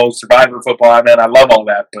football, survivor football. I mean, I love all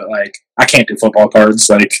that, but like, I can't do football cards.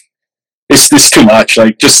 Like, it's too much.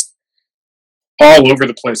 Like, just all over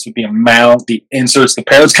the place with the amount, the inserts, the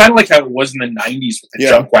pairs. Kind of like how it was in the 90s with the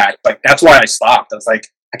junk whack. Like, that's why I stopped. I was like,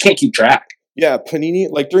 I can't keep track. Yeah, Panini.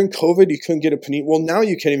 Like, during COVID, you couldn't get a Panini. Well, now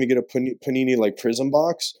you can't even get a Panini, like, Prism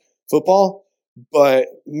box football. But,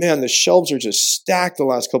 man, the shelves are just stacked the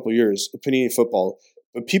last couple of years, Panini football.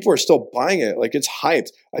 But people are still buying it. Like, it's hyped.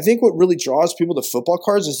 I think what really draws people to football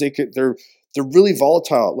cards is they're really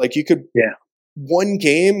volatile. Like, you could one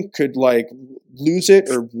game could like lose it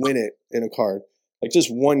or win it in a card. Like, just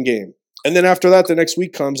one game. And then after that, the next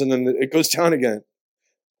week comes and then it goes down again.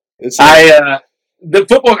 It's like, the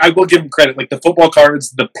football, I will give them credit. Like, the football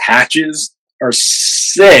cards, the patches are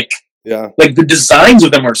sick. Yeah. Like, the designs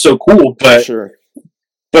of them are so cool. But,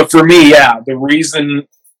 but for me, the reason,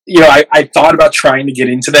 I thought about trying to get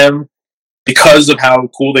into them because of how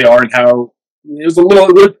cool they are and how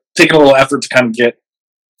it would take a little effort to kind of get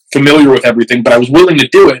familiar with everything, but I was willing to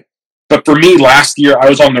do it. But for me, last year, I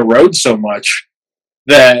was on the road so much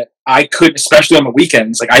that I couldn't, especially on the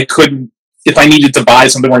weekends, like, I couldn't, if I needed to buy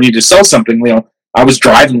something or I needed to sell something, I was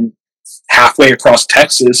driving halfway across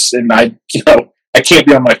Texas and I can't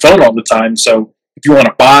be on my phone all the time. So if you want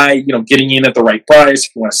to buy, getting in at the right price,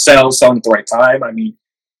 if you want to selling at the right time, I mean,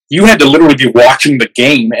 you had to literally be watching the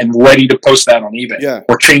game and ready to post that on eBay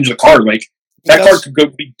or change the card. Like, that card could go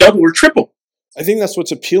be double or triple. I think that's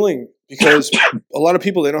what's appealing because a lot of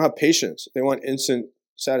people, they don't have patience. They want instant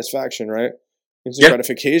satisfaction, right? Instant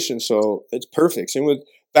gratification. So it's perfect. Same with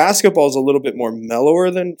basketball is a little bit more mellower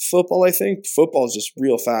than football, I think. Football is just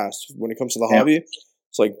real fast when it comes to the hobby.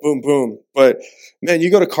 It's like boom, boom. But man,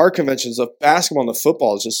 you go to card conventions, the basketball and the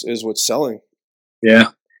football is what's selling.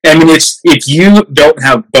 Yeah. I mean, if you don't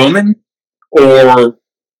have Bowman or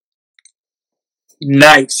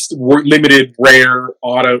nice, limited, rare,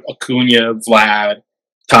 auto, Acuna, Vlad,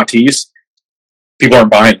 Tatis, people aren't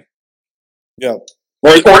buying. Yeah. Or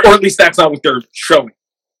at least that's not what they're showing.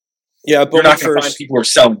 Yeah, You're not going to find people who are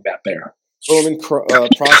selling that there. Bowman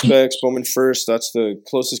prospects, Bowman first, that's the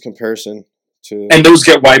closest comparison to. And those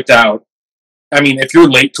get wiped out. I mean, if you're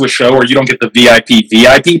late to a show or you don't get the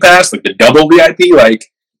VIP pass, like the double VIP, like,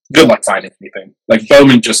 good luck finding anything. Like,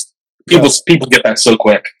 Bowman just, people get that so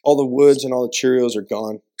quick. All the Woods and all the Cheerios are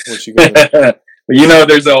gone once you go there. But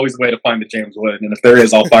there's always a way to find the James Wood, and if there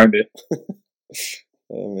is, I'll find it.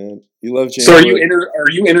 Oh, man. You love James So Wood.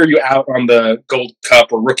 Are you out on the Gold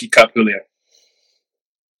Cup or Rookie Cup, Julio?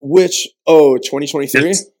 Which,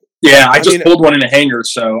 2023? Yeah, I just pulled one in a hanger,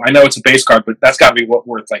 so I know it's a base card, but that's got to be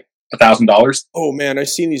worth like $1,000. Oh, man, I've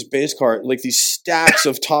seen these base cards, like these stacks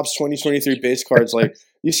of Topps 2023 base cards. Like,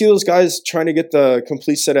 you see those guys trying to get the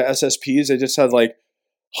complete set of SSPs? They just had like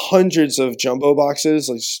hundreds of jumbo boxes.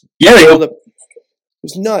 Like, it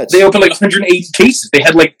was nuts. They opened like 180 cases.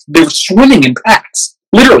 They were swimming in packs.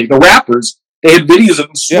 Literally, the wrappers, they had videos of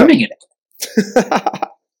them swimming in it.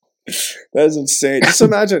 That is insane. Just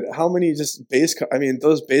imagine how many just base cards. I mean,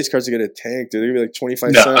 those base cards are going to tank, dude. They're going to be like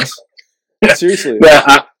 25 cents. Seriously.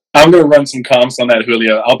 Yeah, I'm going to run some comps on that,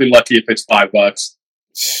 Julio. I'll be lucky if it's $5.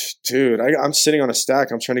 Dude, I'm sitting on a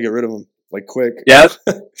stack. I'm trying to get rid of them, like, quick. Yeah?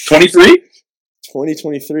 23?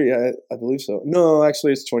 2023. I believe so. No,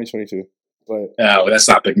 actually, it's 2022. But no, that's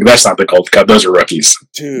not the Gold Cup. Those are rookies.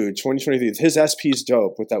 Dude, 2023. His SP's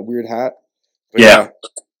dope with that weird hat. But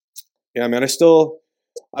yeah, man.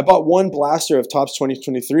 I bought one blaster of Topps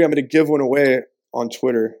 2023. I'm gonna give one away on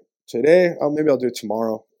Twitter today. Maybe I'll do it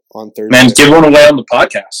tomorrow on Thursday. Man, give one away on the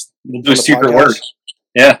podcast. We'll do a secret word.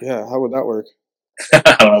 Yeah. Yeah. How would that work?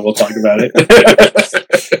 I don't know. We'll talk about it.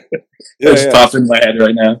 It's popping in my head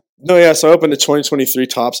right now. No, yeah. So I opened the 2023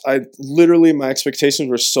 Topps. My expectations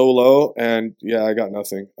were so low, and yeah, I got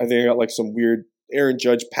nothing. I think I got like some weird Aaron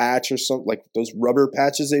Judge patch or something, like those rubber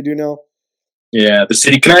patches they do now. Yeah, the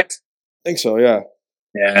City Connect. I think so. Yeah.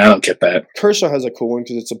 Yeah, I don't get that. Kershaw has a cool one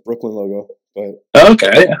because it's a Brooklyn logo. But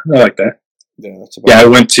okay, yeah, I like that. Yeah, I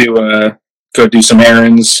went to go do some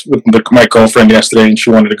errands with my girlfriend yesterday, and she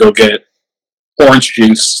wanted to go get orange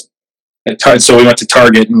juice. So we went to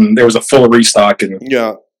Target, and there was a full restock, and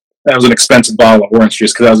yeah, that was an expensive bottle of orange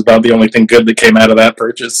juice because that was about the only thing good that came out of that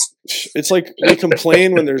purchase. It's like we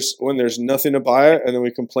complain when there's nothing to buy, and then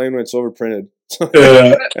we complain when it's overprinted.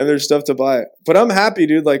 And there's stuff to buy. But I'm happy,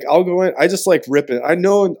 dude. Like I'll go in, I just like rip it. I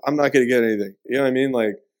know I'm not gonna get anything. You know what I mean?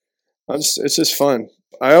 Like it's just fun.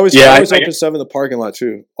 I always open stuff in the parking lot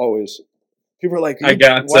too. Always. People are like, I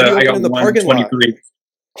got in the parking lot?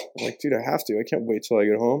 I'm like, dude, I have to. I can't wait till I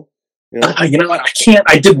get home. You know what? I can't.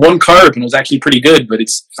 I did one carb and it was actually pretty good, but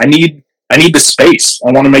I need the space.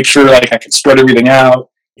 I want to make sure like I can spread everything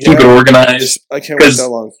out, keep it organized. I can't wait that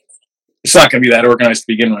long. It's not going to be that organized to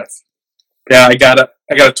begin with. Yeah, I got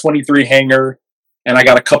a 23 hanger, and I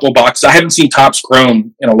got a couple boxes. I haven't seen Topps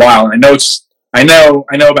Chrome in a while, and I know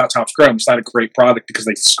about Topps Chrome. It's not a great product because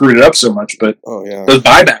they screwed it up so much. But those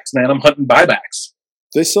buybacks, man, I'm hunting buybacks.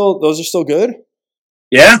 Those are still good.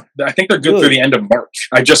 Yeah, I think they're good through the end of March.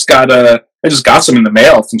 I just got some in the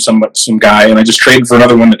mail from some guy, and I just traded for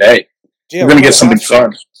another one today. We're gonna get something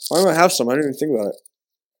fun. Why don't I have some? I didn't even think about it.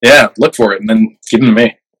 Yeah, look for it and then give them to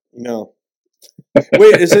me. No.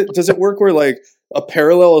 Wait, does it work where like a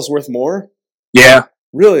parallel is worth more? Yeah.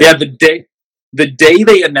 Really? Yeah, the day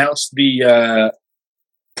they announced the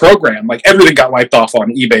program, like everything got wiped off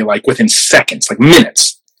on eBay like within seconds, like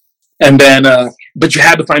minutes. And then but you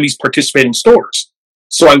had to find these participating stores.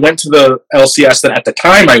 So I went to the LCS that at the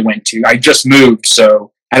time I went to. I just moved,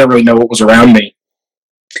 so I didn't really know what was around me.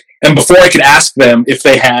 And before I could ask them if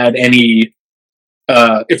they had any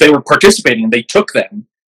if they were participating and they took them,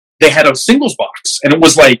 they had a singles box, and it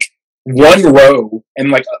was like one row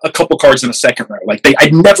and like a couple cards in a second row. Like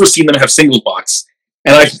I'd never seen them have singles box,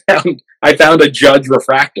 and I found a Judge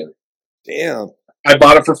refractor. Damn! I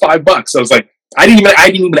bought it for $5. I was like, I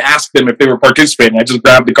didn't even ask them if they were participating. I just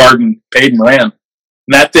grabbed the card and paid and ran.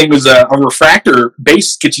 And that thing was a refractor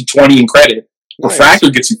base gets you 20 in credit. Nice.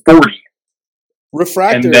 Refractor gets you 40.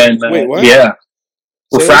 Refractor. And then wait, what? Yeah,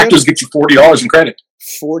 refractors get you $40 in credit.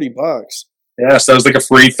 $40. Yeah, so that was like a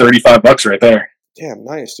free $35 right there. Damn,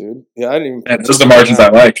 nice, dude. Yeah, I didn't even. And those are the margins I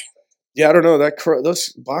like. Yeah, I don't know. Those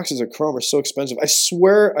boxes of Chrome are so expensive. I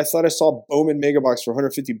swear, I thought I saw Bowman Mega Box for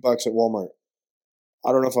 $150 at Walmart.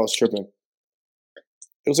 I don't know if I was tripping.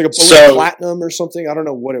 It was like a Bowman Platinum or something. I don't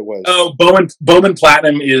know what it was. Oh, Bowman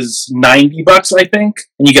Platinum is $90, I think,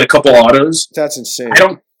 and you get a couple autos. That's insane.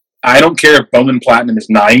 I don't care if Bowman Platinum is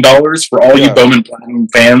 $9 for all you Bowman Platinum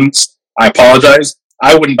fans. I apologize.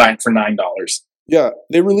 I wouldn't buy it for $9. Yeah,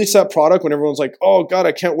 they released that product when everyone's like, "Oh God,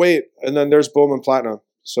 I can't wait!" And then there's Bowman Platinum,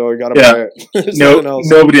 so you got to buy it.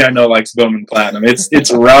 Nobody I know likes Bowman Platinum.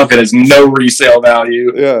 It's rough. It has no resale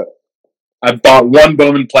value. Yeah, I bought one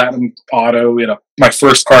Bowman Platinum auto in my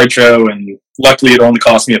first card show, and luckily it only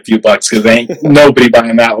cost me a few bucks because ain't nobody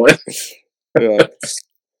buying that one. Yeah.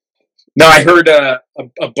 No, I heard a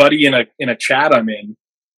buddy in a chat I'm in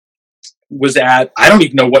was at, I don't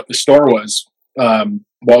even know what the store was.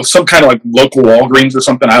 Some kind of like local Walgreens or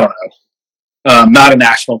something. I don't know. Not a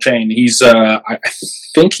national chain. He's I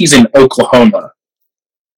think he's in Oklahoma.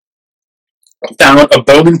 Found a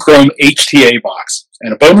Bowman Chrome HTA box.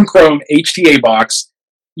 And a Bowman Chrome HTA box,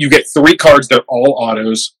 you get 3 cards. They're all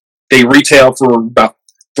autos. They retail for about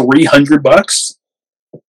 $300.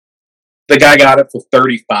 The guy got it for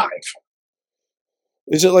 $35.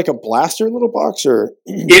 Is it like a blaster little box or?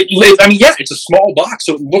 It's a small box,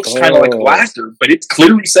 so it looks kind of like a blaster, but it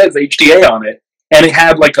clearly says HTA on it. And it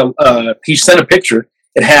had like he sent a picture.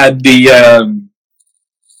 It had the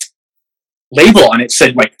label on it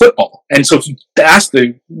said like football. And so he asked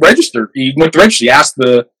he went to register, he asked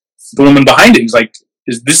the woman behind it, he's like,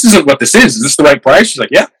 this isn't what this is. Is this the right price? She's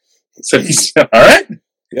like, yeah. So he's all right.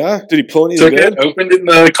 Yeah. Did he pull any? Took it, opened it in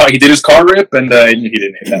the car. He did his car rip, and he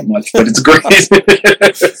didn't hit that much, but it's great.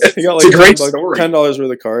 He got like it's a great story. $10 worth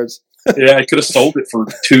of cards. Yeah, I could have sold it for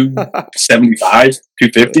 $275,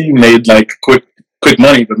 $250, made like quick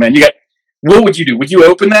money. But man, what would you do? Would you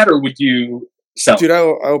open that or would you sell Dude, it? I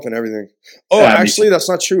open everything. Oh, actually, that's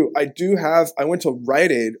not true. I went to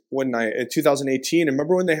Rite Aid one night in 2018. And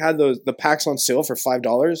remember when they had the packs on sale for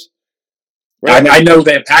 $5? Right? I know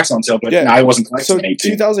they had packs on sale, but yeah. I wasn't collecting so in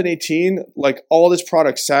 18. 2018, like all this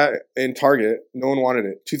product sat in Target. No one wanted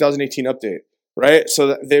it. 2018 update, right?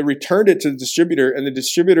 So they returned it to the distributor, and the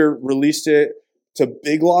distributor released it to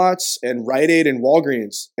Big Lots and Rite Aid and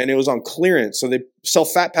Walgreens, and it was on clearance. So they sell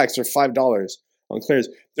fat packs for $5 on clearance.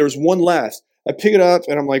 There was one left. I pick it up,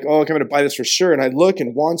 and I'm like, oh, I'm going to buy this for sure. And I look,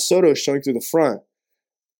 and Juan Soto is showing through the front.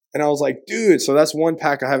 And I was like, dude, so that's one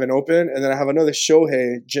pack I haven't opened. And then I have another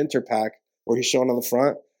Shohei Jinter pack where he's showing on the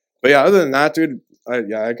front. But yeah, other than that, dude, I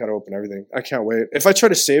got to open everything. I can't wait. If I try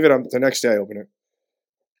to save it, the next day I open it.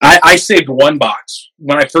 I saved one box.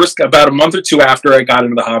 When I first, about a month or two after I got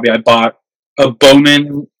into the hobby, I bought a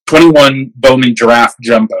 21 Bowman Giraffe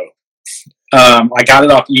Jumbo. I got it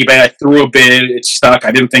off eBay. I threw a bid. It stuck.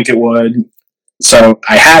 I didn't think it would. So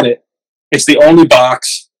I had it. It's the only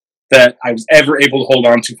box that I was ever able to hold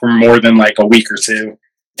on to for more than like a week or two.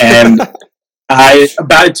 And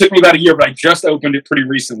it took me about a year, but I just opened it pretty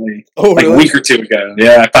recently. Oh, like really? A week or two ago.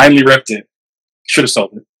 Yeah, I finally ripped it. Should have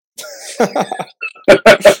sold it.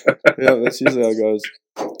 Yeah, that's usually how it goes.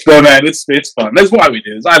 But man, it's fun. That's why we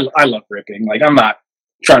do this. I love ripping. Like, I'm not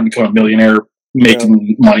trying to become a millionaire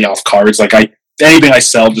making money off cards. Like, anything I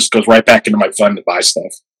sell just goes right back into my fund to buy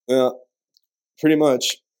stuff. Yeah, pretty much.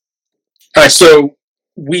 All right, so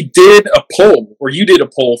we did a poll, or you did a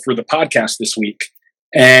poll for the podcast this week.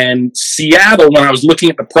 And Seattle, when I was looking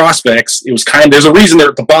at the prospects, it was there's a reason they're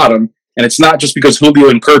at the bottom, and it's not just because Julio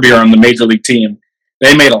and Kirby are on the major league team.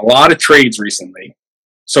 They made a lot of trades recently.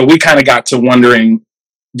 So we kind of got to wondering,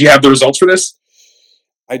 do you have the results for this?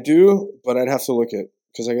 I do, but I'd have to look at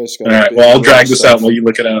because I just got. All right, well, I'll drag this out while you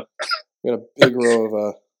look it up. We got a big row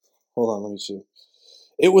of. Hold on, let me see.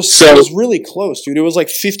 It was really close, dude. It was like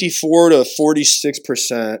 54 to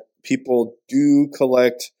 46% people do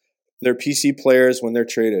collect their PC players when they're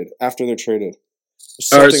traded, after they're traded.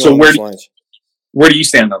 All right, so where do you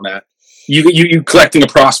stand on that? You collecting a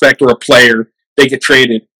prospect or a player, they get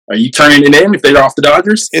traded. Are you turning it in if they're off the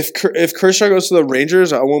Dodgers? If Kershaw goes to the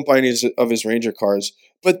Rangers, I won't buy any of his Ranger cards.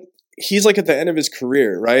 But he's like at the end of his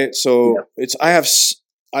career, right? So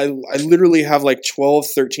I literally have like 12,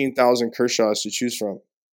 13,000 Kershaws to choose from.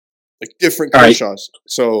 Like different Kershaws. Right.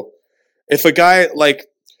 So if a guy like,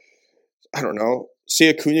 I don't know, say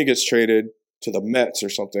Acuna gets traded to the Mets or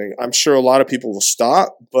something, I'm sure a lot of people will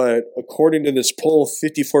stop. But according to this poll,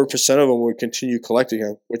 54% of them would continue collecting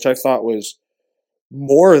him, which I thought was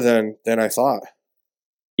more than I thought.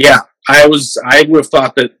 Yeah, I would have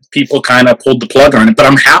thought that people kind of pulled the plug on it, but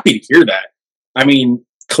I'm happy to hear that. I mean,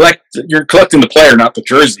 you're collecting the player, not the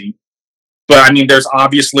jersey. But I mean, there's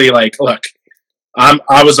obviously like, look,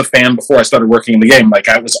 I was a fan before I started working in the game. Like,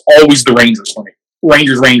 I was always the Rangers for me.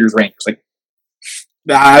 Rangers. Like,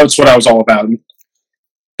 that's what I was all about.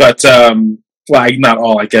 But, not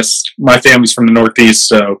all, I guess. My family's from the Northeast,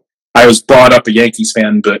 so I was brought up a Yankees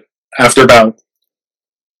fan, but after about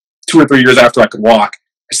 2 or 3 years after I could walk,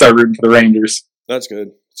 I started rooting for the Rangers. That's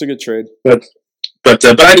good. It's a good trade. But I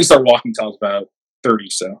didn't start walking until I was about 30,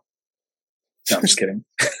 so. No, I'm just kidding.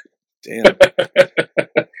 Damn.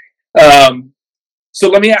 So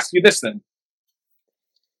let me ask you this then.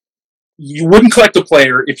 You wouldn't collect a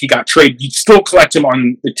player if he got traded. You'd still collect him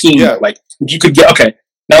on the team. Yeah. Like, if you could get, okay.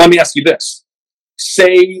 Now let me ask you this.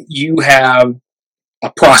 Say you have a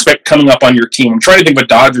prospect coming up on your team. I'm trying to think of a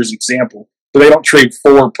Dodgers example, but they don't trade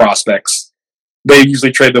for prospects. They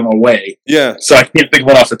usually trade them away. Yeah. So I can't think of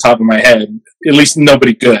one off the top of my head. At least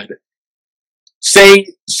nobody good. Say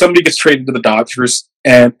somebody gets traded to the Dodgers,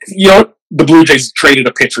 and the Blue Jays traded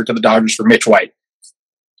a pitcher to the Dodgers for Mitch White.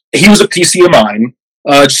 He was a PC of mine,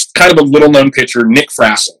 just kind of a little-known pitcher, Nick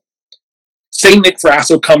Frasso. Say Nick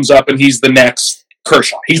Frasso comes up and he's the next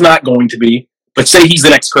Kershaw. He's not going to be, but say he's the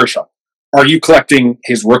next Kershaw. Are you collecting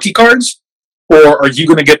his rookie cards, or are you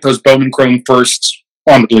going to get those Bowman Chrome firsts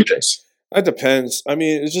on the Blue Jays? That depends. I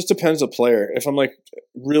mean, it just depends on the player. If I'm like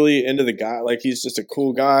really into the guy, like he's just a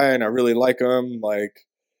cool guy and I really like him, like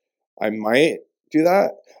I might do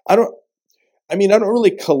that. I don't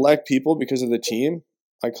really collect people because of the team.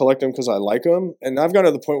 I collect them because I like them. And I've got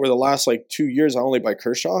to the point where the last like 2 years, I only buy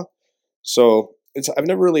Kershaw. So I've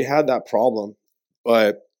never really had that problem.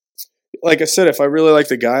 But like I said, if I really like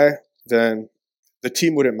the guy, then the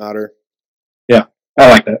team wouldn't matter. Yeah,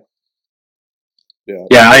 I like that.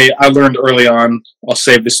 Yeah, I learned early on. I'll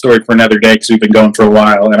save this story for another day because we've been going for a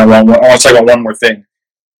while. And I want to talk about one more thing.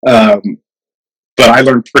 But I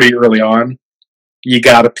learned pretty early on, you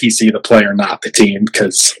got to PC the player, not the team,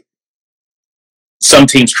 because some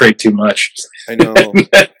teams trade too much. I know.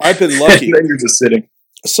 I've been lucky. And then you're just sitting.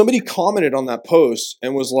 Somebody commented on that post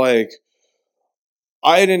and was like,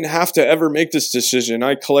 I didn't have to ever make this decision.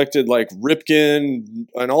 I collected like Ripken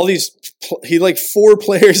and all these. He like 4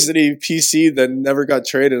 players that he PC'd that never got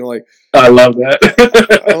traded. I'm like, I love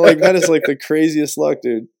that. I'm like, that is like the craziest luck,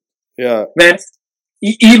 dude. Yeah, man.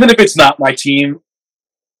 Even if it's not my team,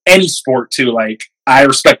 any sport too. Like, I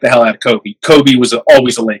respect the hell out of Kobe. Kobe was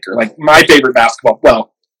always a Laker. Like, my favorite basketball.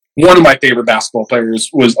 Well, one of my favorite basketball players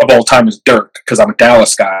was of all time is Dirk, because I'm a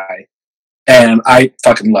Dallas guy. And I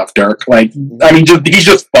fucking love Dirk. Like, I mean, he's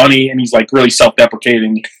just funny, and he's like really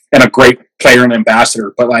self-deprecating and a great player and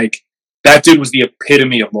ambassador. But like, that dude was the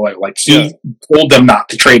epitome of loyal. Like, he told them not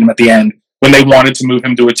to trade him at the end when they wanted to move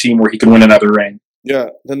him to a team where he could win another ring. Yeah.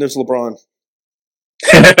 Then there's LeBron.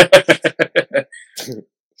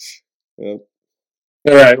 Yeah.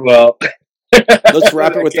 All right. Well, let's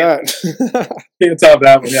wrap it with that. Can't top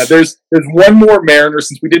that one. Yeah. There's one more Mariner,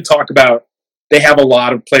 since we did talk about. They have a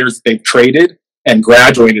lot of players that they've traded and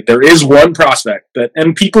graduated. There is one prospect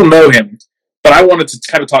and people know him, but I wanted to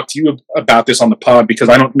kind of talk to you about this on the pod because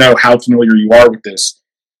I don't know how familiar you are with this.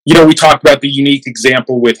 You know, we talked about the unique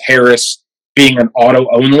example with Harris being an auto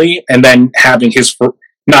only and then having his,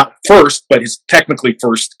 not first, but his technically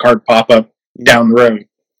first card pop up down the road.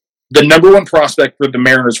 The number one prospect for the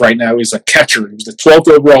Mariners right now is a catcher. He was the 12th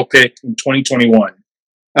overall pick in 2021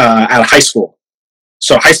 out of high school.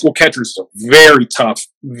 So high school catchers are very tough,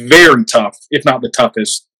 if not the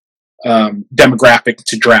toughest demographic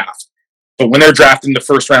to draft. But when they're drafted in the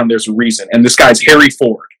first round, there's a reason. And this guy's Harry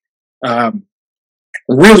Ford.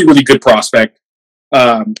 Really, really good prospect.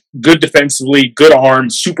 Good defensively, good arm,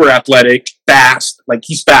 super athletic, fast. Like,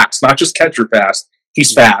 he's fast, not just catcher fast.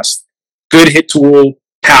 He's fast. Good hit tool,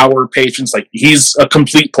 power, patience. Like, he's a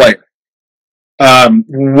complete player. And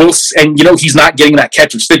you know, he's not getting that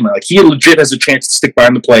catcher stigma. Like, he legit has a chance to stick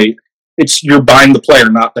behind the plate. You're buying the player,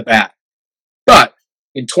 not the bat. But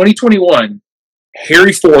in 2021,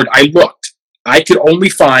 Harry Ford, I could only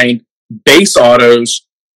find base autos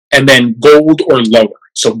and then gold or lower.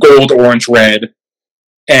 So gold, orange, red.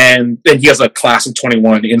 And then he has a class of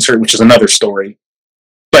 21 insert, which is another story.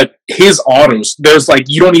 But his autos, there's like,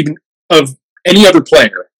 you don't even, of any other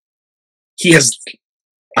player, he has,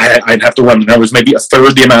 I'd have to run the numbers, maybe a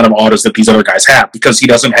third the amount of autos that these other guys have, because he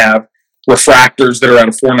doesn't have refractors that are at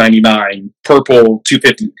a 499, purple,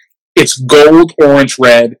 250. It's gold, orange,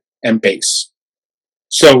 red, and base.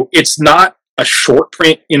 So it's not a short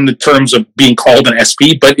print in the terms of being called an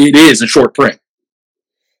SP, but it is a short print.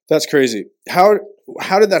 That's crazy. How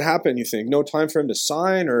did that happen, you think? No time for him to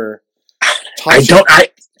sign, or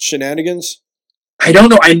shenanigans? I don't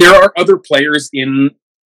know. There are other players in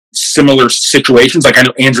similar situations. Like, I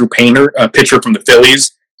know Andrew Painter, a pitcher from the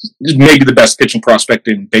Phillies, maybe the best pitching prospect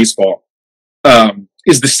in baseball,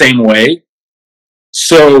 is the same way.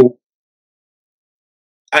 So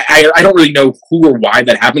I don't really know who or why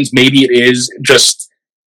that happens. Maybe it is just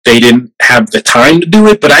they didn't have the time to do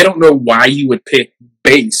it, but I don't know why you would pick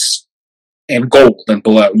base and gold and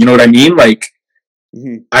below. You know what I mean? Like,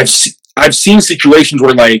 I've seen situations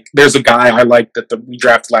where, like, there's a guy I like that we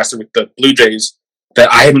drafted last year with the Blue Jays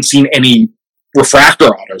that I haven't seen any refractor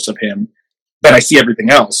autos of him, but I see everything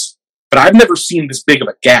else. But I've never seen this big of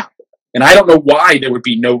a gap. And I don't know why there would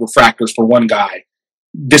be no refractors for one guy,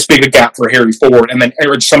 this big a gap for Harry Ford, and then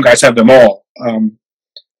some guys have them all.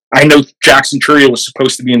 I know Jackson Churio was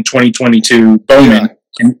supposed to be in 2022 Bowman,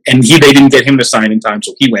 and they didn't get him to sign in time,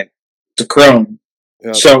 so he went to Chrome.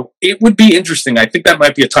 Yeah. So it would be interesting. I think that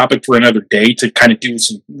might be a topic for another day to kind of do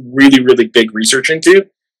some really, really big research into.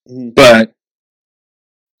 But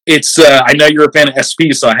it's I know you're a fan of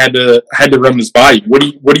SP, so I had to run this by you.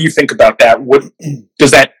 What do you think about that? What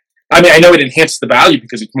does that? I mean, I know it enhances the value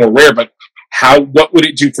because it's more rare, but what would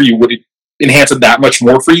it do for you? Would it enhance it that much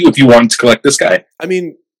more for you if you wanted to collect this guy? I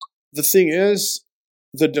mean, the thing is,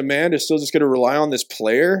 the demand is still just going to rely on this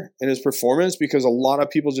player and his performance, because a lot of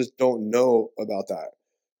people just don't know about that.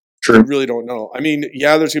 True. They really don't know. I mean,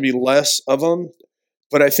 yeah, there's going to be less of them,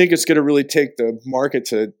 but I think it's going to really take the market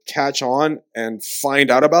to catch on and find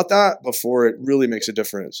out about that before it really makes a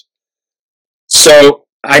difference. So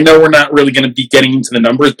I know we're not really going to be getting into the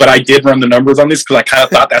numbers, but I did run the numbers on this because I kind of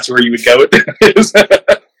thought that's where you would go with this.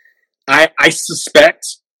 I suspect,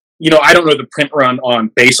 I don't know the print run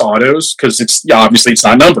on base autos because obviously it's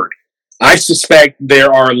not numbered. I suspect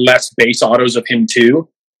there are less base autos of him too.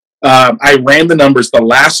 I ran the numbers, the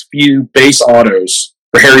last few base autos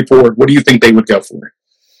for Harry Ford. What do you think they would go for?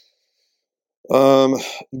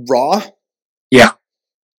 Raw, Yeah,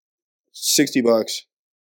 $60.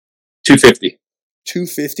 $250.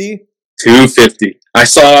 $250? $250. I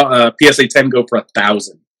saw PSA 10 go for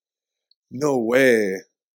 $1,000. No way.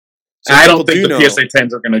 So I don't think people the do know. PSA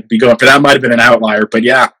 10s are going to be going for that. Might have been an outlier, but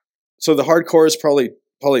yeah. So the hardcores probably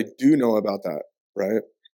do know about that, right?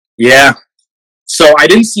 Yeah. So I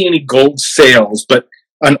didn't see any gold sales, but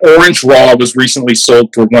an orange raw was recently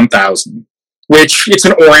sold for $1,000, which it's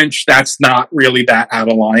an orange. That's not really that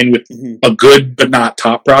out of line with a good but not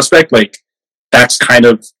top prospect. Like, that's kind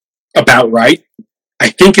of about right. I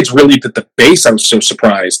think it's really that the base, I was so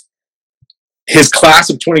surprised. His class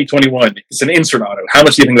of 2021 is an insert auto. How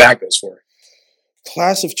much do you think that goes for?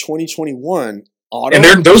 Class of 2021 auto?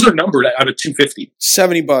 And those are numbered out of $250.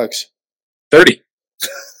 $70. $30.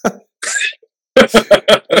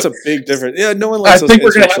 That's a big difference. Yeah, no one likes I think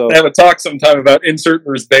we're going to have a talk sometime about insert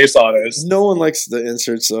versus base autos. No one likes the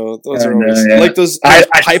inserts, though. Those are always like those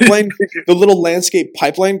pipeline, the little landscape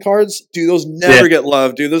pipeline cards. Dude, those never get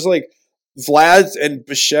loved, dude. There's like Vlad and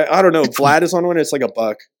Bichette. I don't know. Vlad is on one. It's like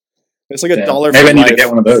 $1. It's like $1. Maybe I need to get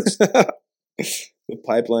one of those. The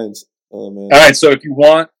pipelines. Oh man. All right, so if you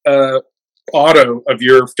want auto of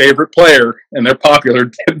your favorite player and they're popular,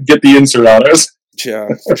 get the insert autos. Yeah,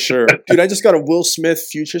 for sure. Dude, I just got a Will Smith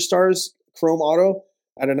Future Stars Chrome Auto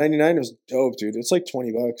at a 99. It was dope, dude. It's like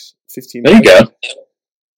 $20, $15. There you go.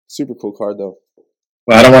 Super cool card, though.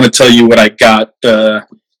 Well, I don't want to tell you what I got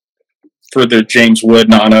for the James Wood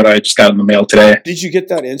non-auto I just got in the mail today. Did you get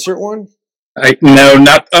that insert one? No.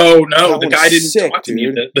 That the guy didn't talk to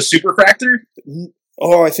me. The Superfractor?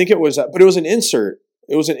 Oh, I think it was that. But it was an insert.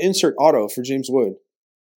 It was an insert auto for James Wood.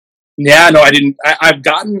 Yeah, no, I didn't. I've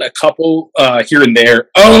gotten a couple here and there.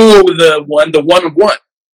 Oh, the one.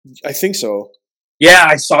 I think so. Yeah,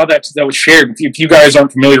 I saw that was shared. If you guys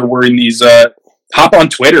aren't familiar, we're in these. Hop on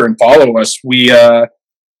Twitter and follow us. We're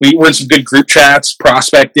in some good group chats,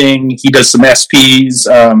 prospecting. He does some SPs.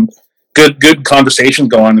 Good conversation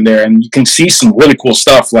going on in there, and you can see some really cool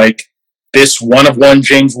stuff like this 1/1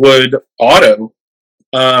 James Wood auto.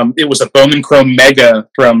 It was a Bowman Chrome Mega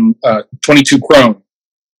from 22 Chrome.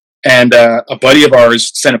 And a buddy of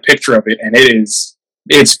ours sent a picture of it, and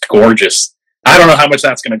it's gorgeous. I don't know how much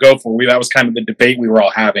that's going to go for. That was kind of the debate we were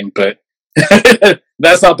all having, but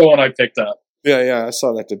that's not the one I picked up. Yeah, I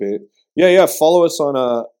saw that debate. Yeah. Follow us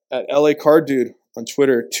on at LA Card Dude on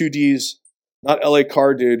Twitter. 2Ds, not LA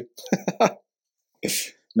Card Dude.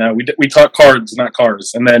 No, we talk cards, not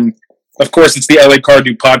cars. And then, of course, it's the LA Card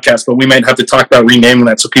Dude podcast, but we might have to talk about renaming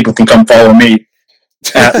that so people can come follow me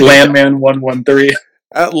at Landman113.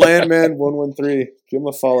 At Landman113. Give him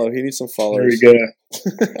a follow. He needs some followers. There you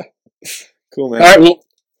go. Cool, man. All right, well,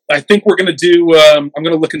 I think we're going to do, I'm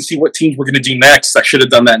going to look and see what teams we're going to do next. I should have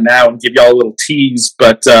done that now and give y'all a little tease.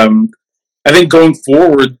 But I think going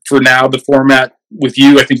forward, for now, the format with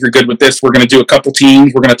you, I think you're good with this. We're going to do a couple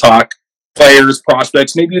teams. We're going to talk players,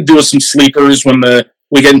 prospects. Maybe we'll do some sleepers when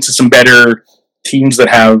we get into some better teams that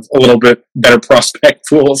have a little bit better prospect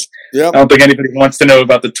pools. Yep. I don't think anybody wants to know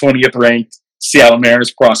about the 20th ranked Seattle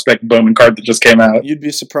Mariners prospect Bowman card that just came out. You'd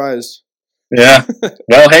be surprised. Yeah.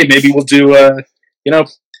 Well, hey, maybe we'll do,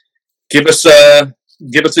 give us a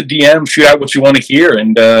DM, shoot out what you want to hear,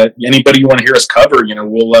 and anybody you want to hear us cover,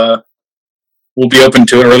 we'll be open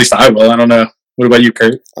to it, or at least I will. I don't know. What about you,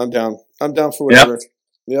 Kurt? I'm down for whatever.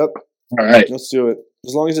 Yep. All right. Let's do it.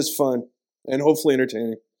 As long as it's fun and hopefully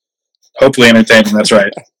entertaining. Hopefully entertaining, that's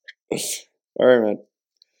right. All right, man.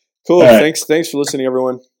 Cool. Right. Thanks for listening,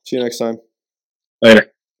 everyone. See you next time.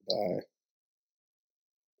 Later. Bye.